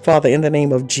now, Father, in the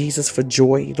name of Jesus, for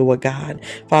joy, Lord God.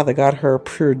 Father God, her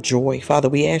pure joy. Father,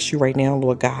 we ask you right now,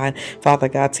 Lord God, Father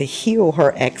God, to heal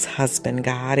her ex-husband,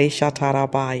 God.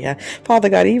 Father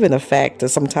God, even the fact that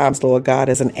sometimes, Lord God,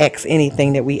 as an ex,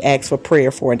 anything that we ask for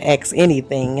prayer for, an ex,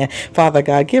 anything, Father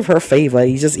God, give her favor,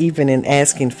 just even in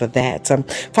asking for that.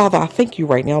 Father, I thank you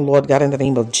right now, Lord God, in the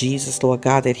name of Jesus, Lord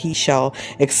God, that he shall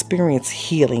experience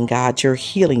healing, God, your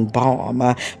healing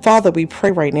balm. Father, we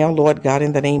pray right now, Lord God,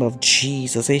 in the name of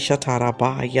Jesus,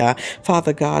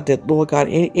 Father God, that, Lord God,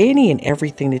 any and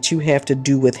everything that you have to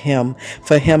do with him,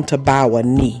 for him to bow a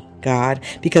knee, God,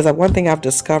 because one thing I've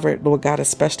discovered, Lord God,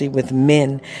 especially with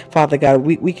men, Father God,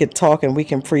 we could talk and we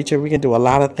can preach and we can do a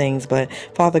lot of things, but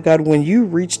Father God, when you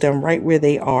reach them right where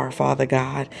they are, Father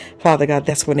God,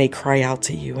 that's when they cry out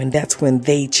to you, and that's when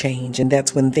they change, and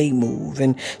that's when they move.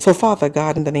 And so, Father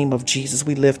God, in the name of Jesus,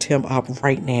 we lift him up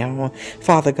right now.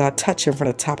 Father God, touch him from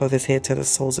the top of his head to the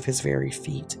soles of his very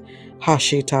feet.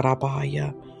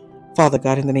 Hashetarabaya. Father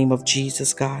God, in the name of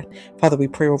Jesus, God, Father, we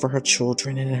pray over her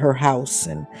children and her house,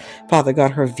 and Father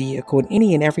God, her vehicle, and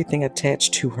any and everything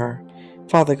attached to her.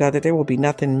 Father God, that there will be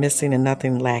nothing missing and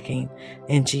nothing lacking.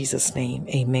 In Jesus' name,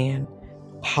 amen.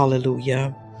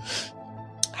 Hallelujah.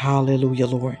 Hallelujah,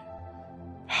 Lord.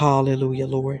 Hallelujah,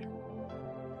 Lord.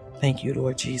 Thank you,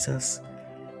 Lord Jesus.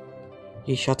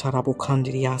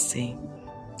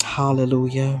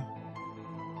 Hallelujah.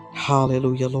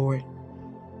 Hallelujah, Lord.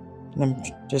 And I'm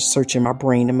just searching my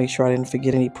brain to make sure I didn't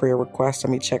forget any prayer requests. Let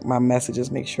me check my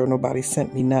messages, make sure nobody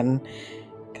sent me nothing,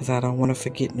 because I don't want to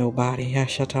forget nobody.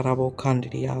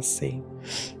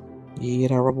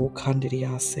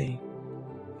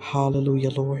 Hallelujah,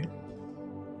 Lord.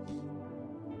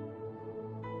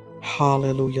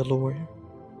 Hallelujah, Lord.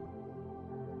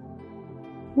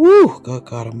 Woo,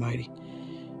 God Almighty.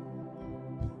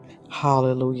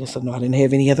 Hallelujah. So no, I didn't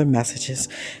have any other messages.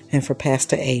 And for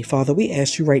Pastor A, Father, we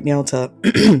ask you right now to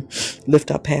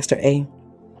lift up Pastor A.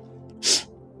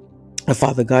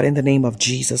 Father God, in the name of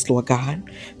Jesus, Lord God,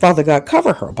 Father God,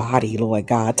 cover her body, Lord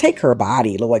God. Take her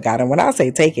body, Lord God. And when I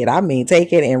say take it, I mean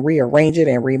take it and rearrange it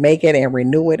and remake it and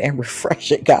renew it and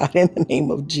refresh it, God, in the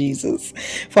name of Jesus.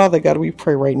 Father God, we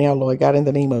pray right now, Lord God, in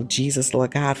the name of Jesus,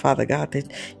 Lord God, Father God,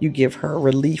 that you give her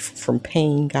relief from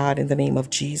pain, God, in the name of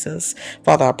Jesus.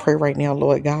 Father, I pray right now,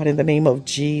 Lord God, in the name of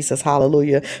Jesus,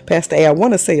 hallelujah. Pastor A, I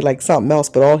want to say like something else,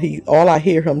 but all I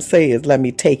hear him say is, let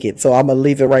me take it. So I'm going to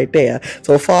leave it right there.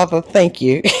 So Father, thank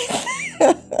you.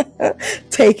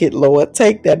 Take it, Lord.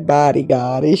 Take that body,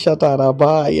 God.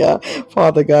 Ishatarabaya.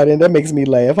 Father God, and that makes me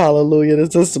laugh. Hallelujah. There's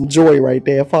just some joy right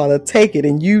there. Father, take it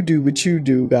and you do what you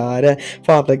do, God.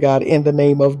 Father God, in the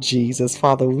name of Jesus,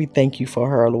 Father, we thank you for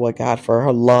her, Lord God, for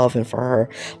her love and for her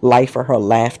life, for her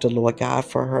laughter, Lord God,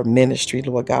 for her ministry,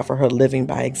 Lord God, for her living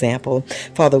by example.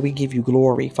 Father, we give you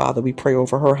glory. Father, we pray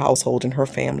over her household and her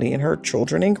family and her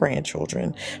children and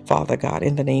grandchildren. Father God,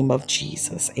 in the name of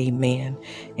Jesus, amen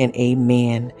and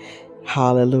amen.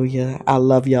 Hallelujah. I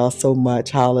love y'all so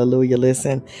much. Hallelujah.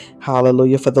 Listen,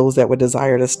 hallelujah. For those that would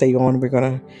desire to stay on, we're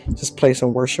going to just play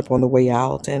some worship on the way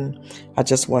out. And I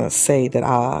just want to say that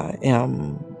I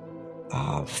am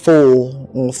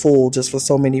full just for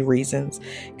so many reasons.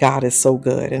 God is so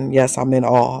good. And yes, I'm in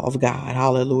awe of God.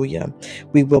 Hallelujah.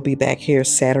 We will be back here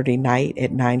Saturday night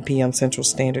at 9 p.m. Central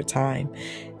Standard Time.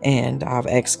 And I've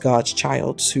asked God's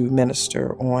child to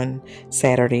minister on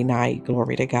Saturday night.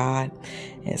 Glory to God.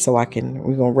 And so we're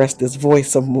going to rest this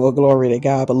voice some more. Glory to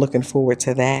God. But looking forward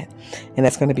to that. And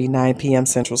that's going to be 9 p.m.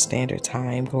 Central Standard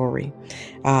Time. Glory.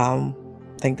 I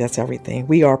think that's everything.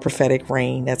 We are Prophetic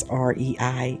Rain. That's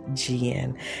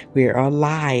REIGN. We are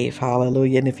live.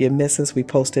 Hallelujah. And if you miss us, we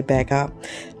post it back up.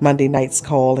 Monday night's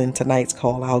call and tonight's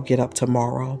call, I'll get up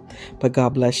tomorrow. But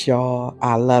God bless y'all.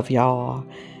 I love y'all.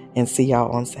 And see y'all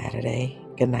on Saturday.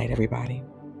 Good night, everybody.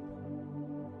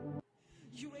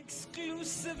 You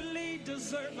exclusively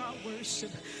deserve our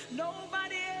worship.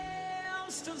 Nobody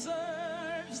else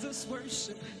deserves this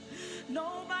worship.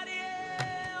 Nobody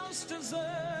else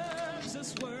deserves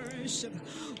this worship.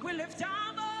 We lift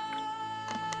our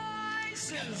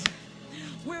voices.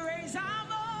 We raise our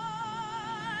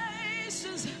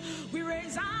voices. We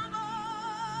raise our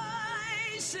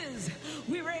voices.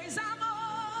 We raise our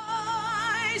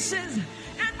voices.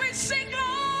 And we sing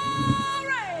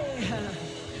glory.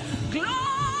 Glory.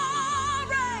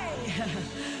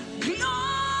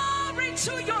 Glory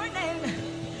to your name.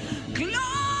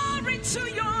 Glory to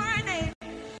your name.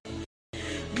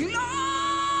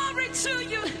 Glory to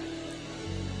you.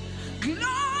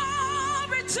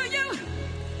 Glory to you.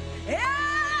 Hey.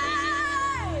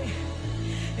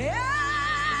 Hey.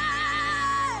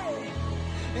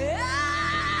 Hey.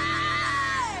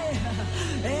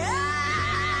 Hey.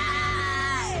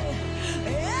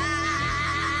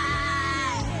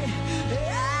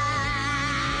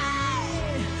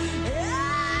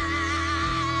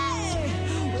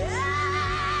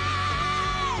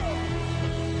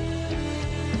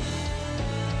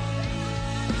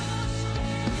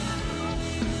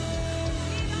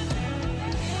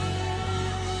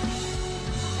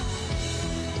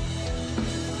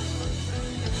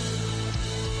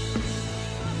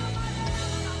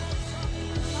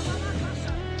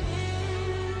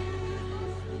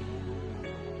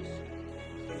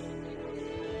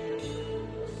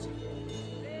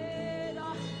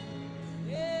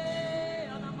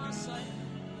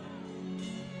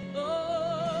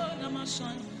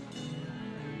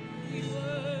 We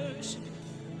worship you,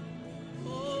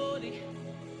 holy,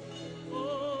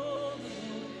 holy,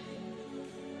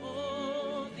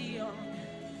 all the honor,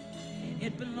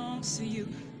 it belongs to you.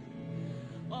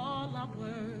 All our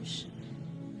worship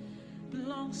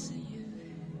belongs to you.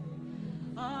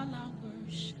 All our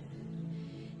worship,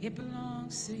 it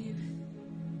belongs to you.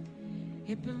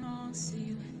 It belongs to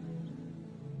you.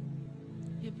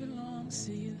 It belongs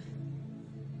to you.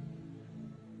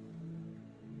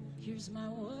 Here's my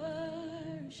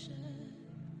worship,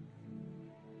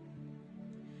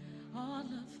 all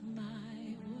of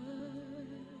my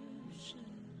worship.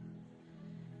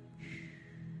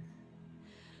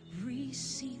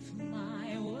 Receive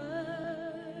my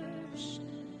worship,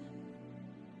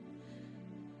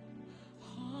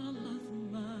 all of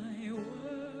my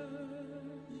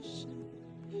worship.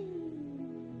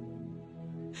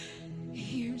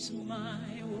 Here's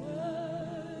my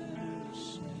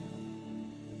worship.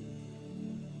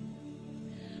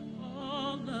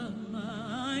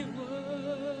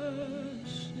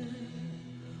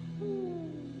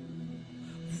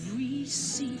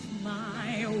 Receive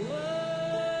my worship,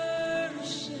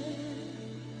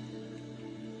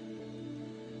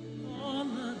 all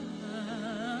of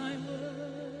my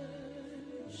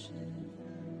worship.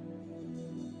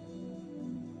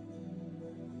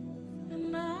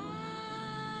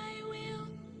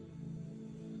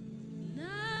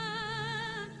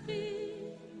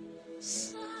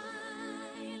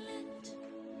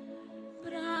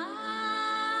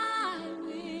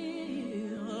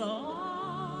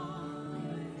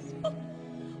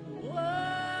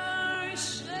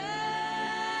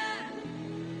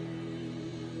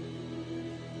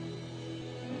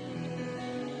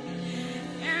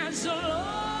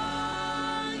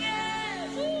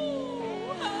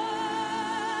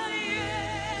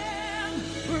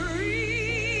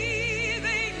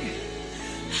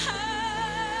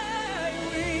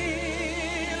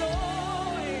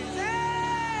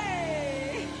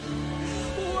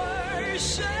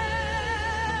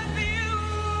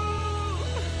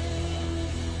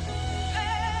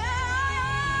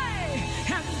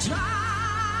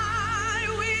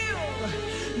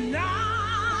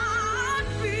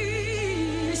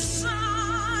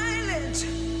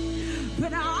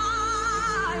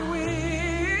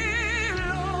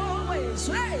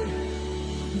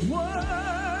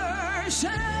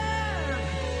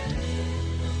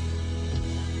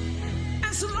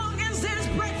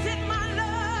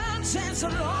 As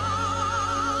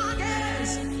long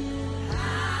as I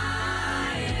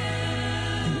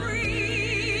am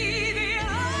breathing,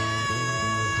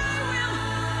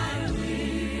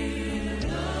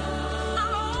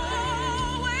 I'll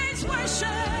always worship,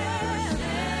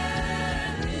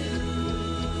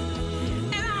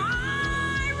 and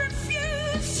I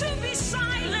refuse to be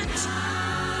silent,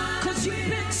 'cause you've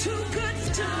been too good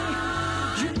to me.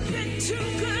 You've been too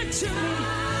good to me.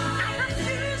 I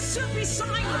refuse to be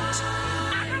silent.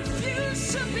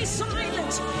 To be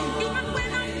silent, even when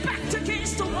I'm backed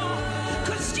against the wall,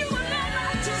 'cause you alone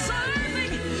are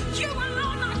deserving. You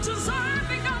alone are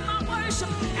deserving of my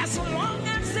worship. As long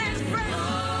as there's breath,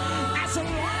 as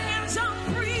long as I'm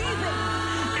breathing,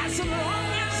 as long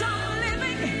as I'm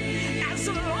living, as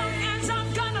long as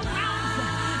I've got a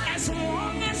mouth, as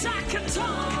long as I can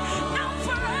talk, I'll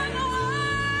forever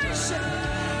worship.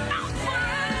 I'll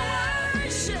forever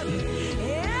worship.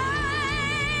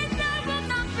 And I will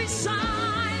not be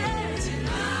silent.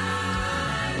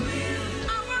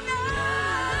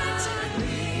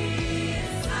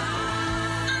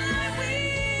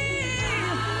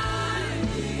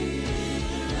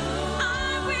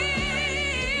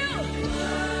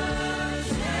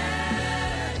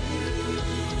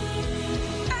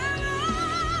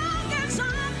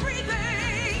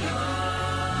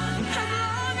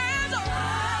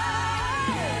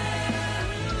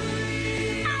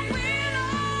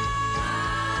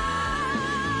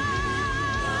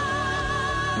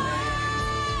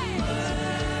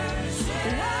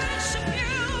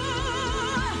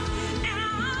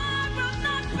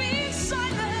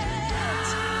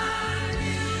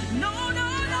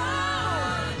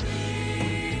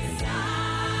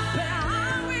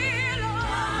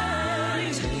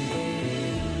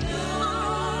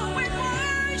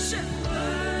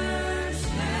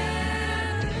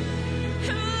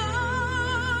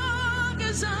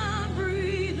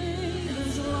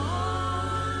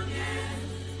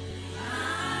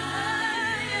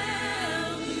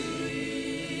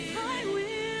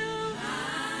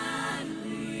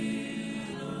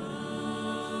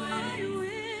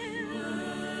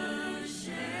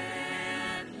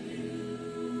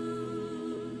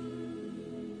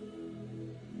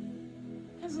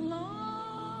 As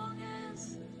long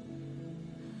as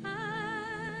I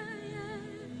am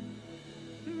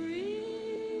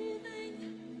breathing,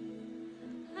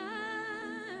 I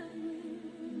will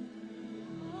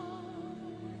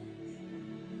always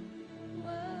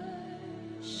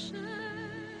worship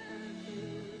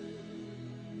you.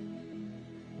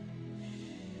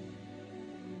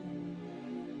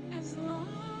 As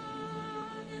long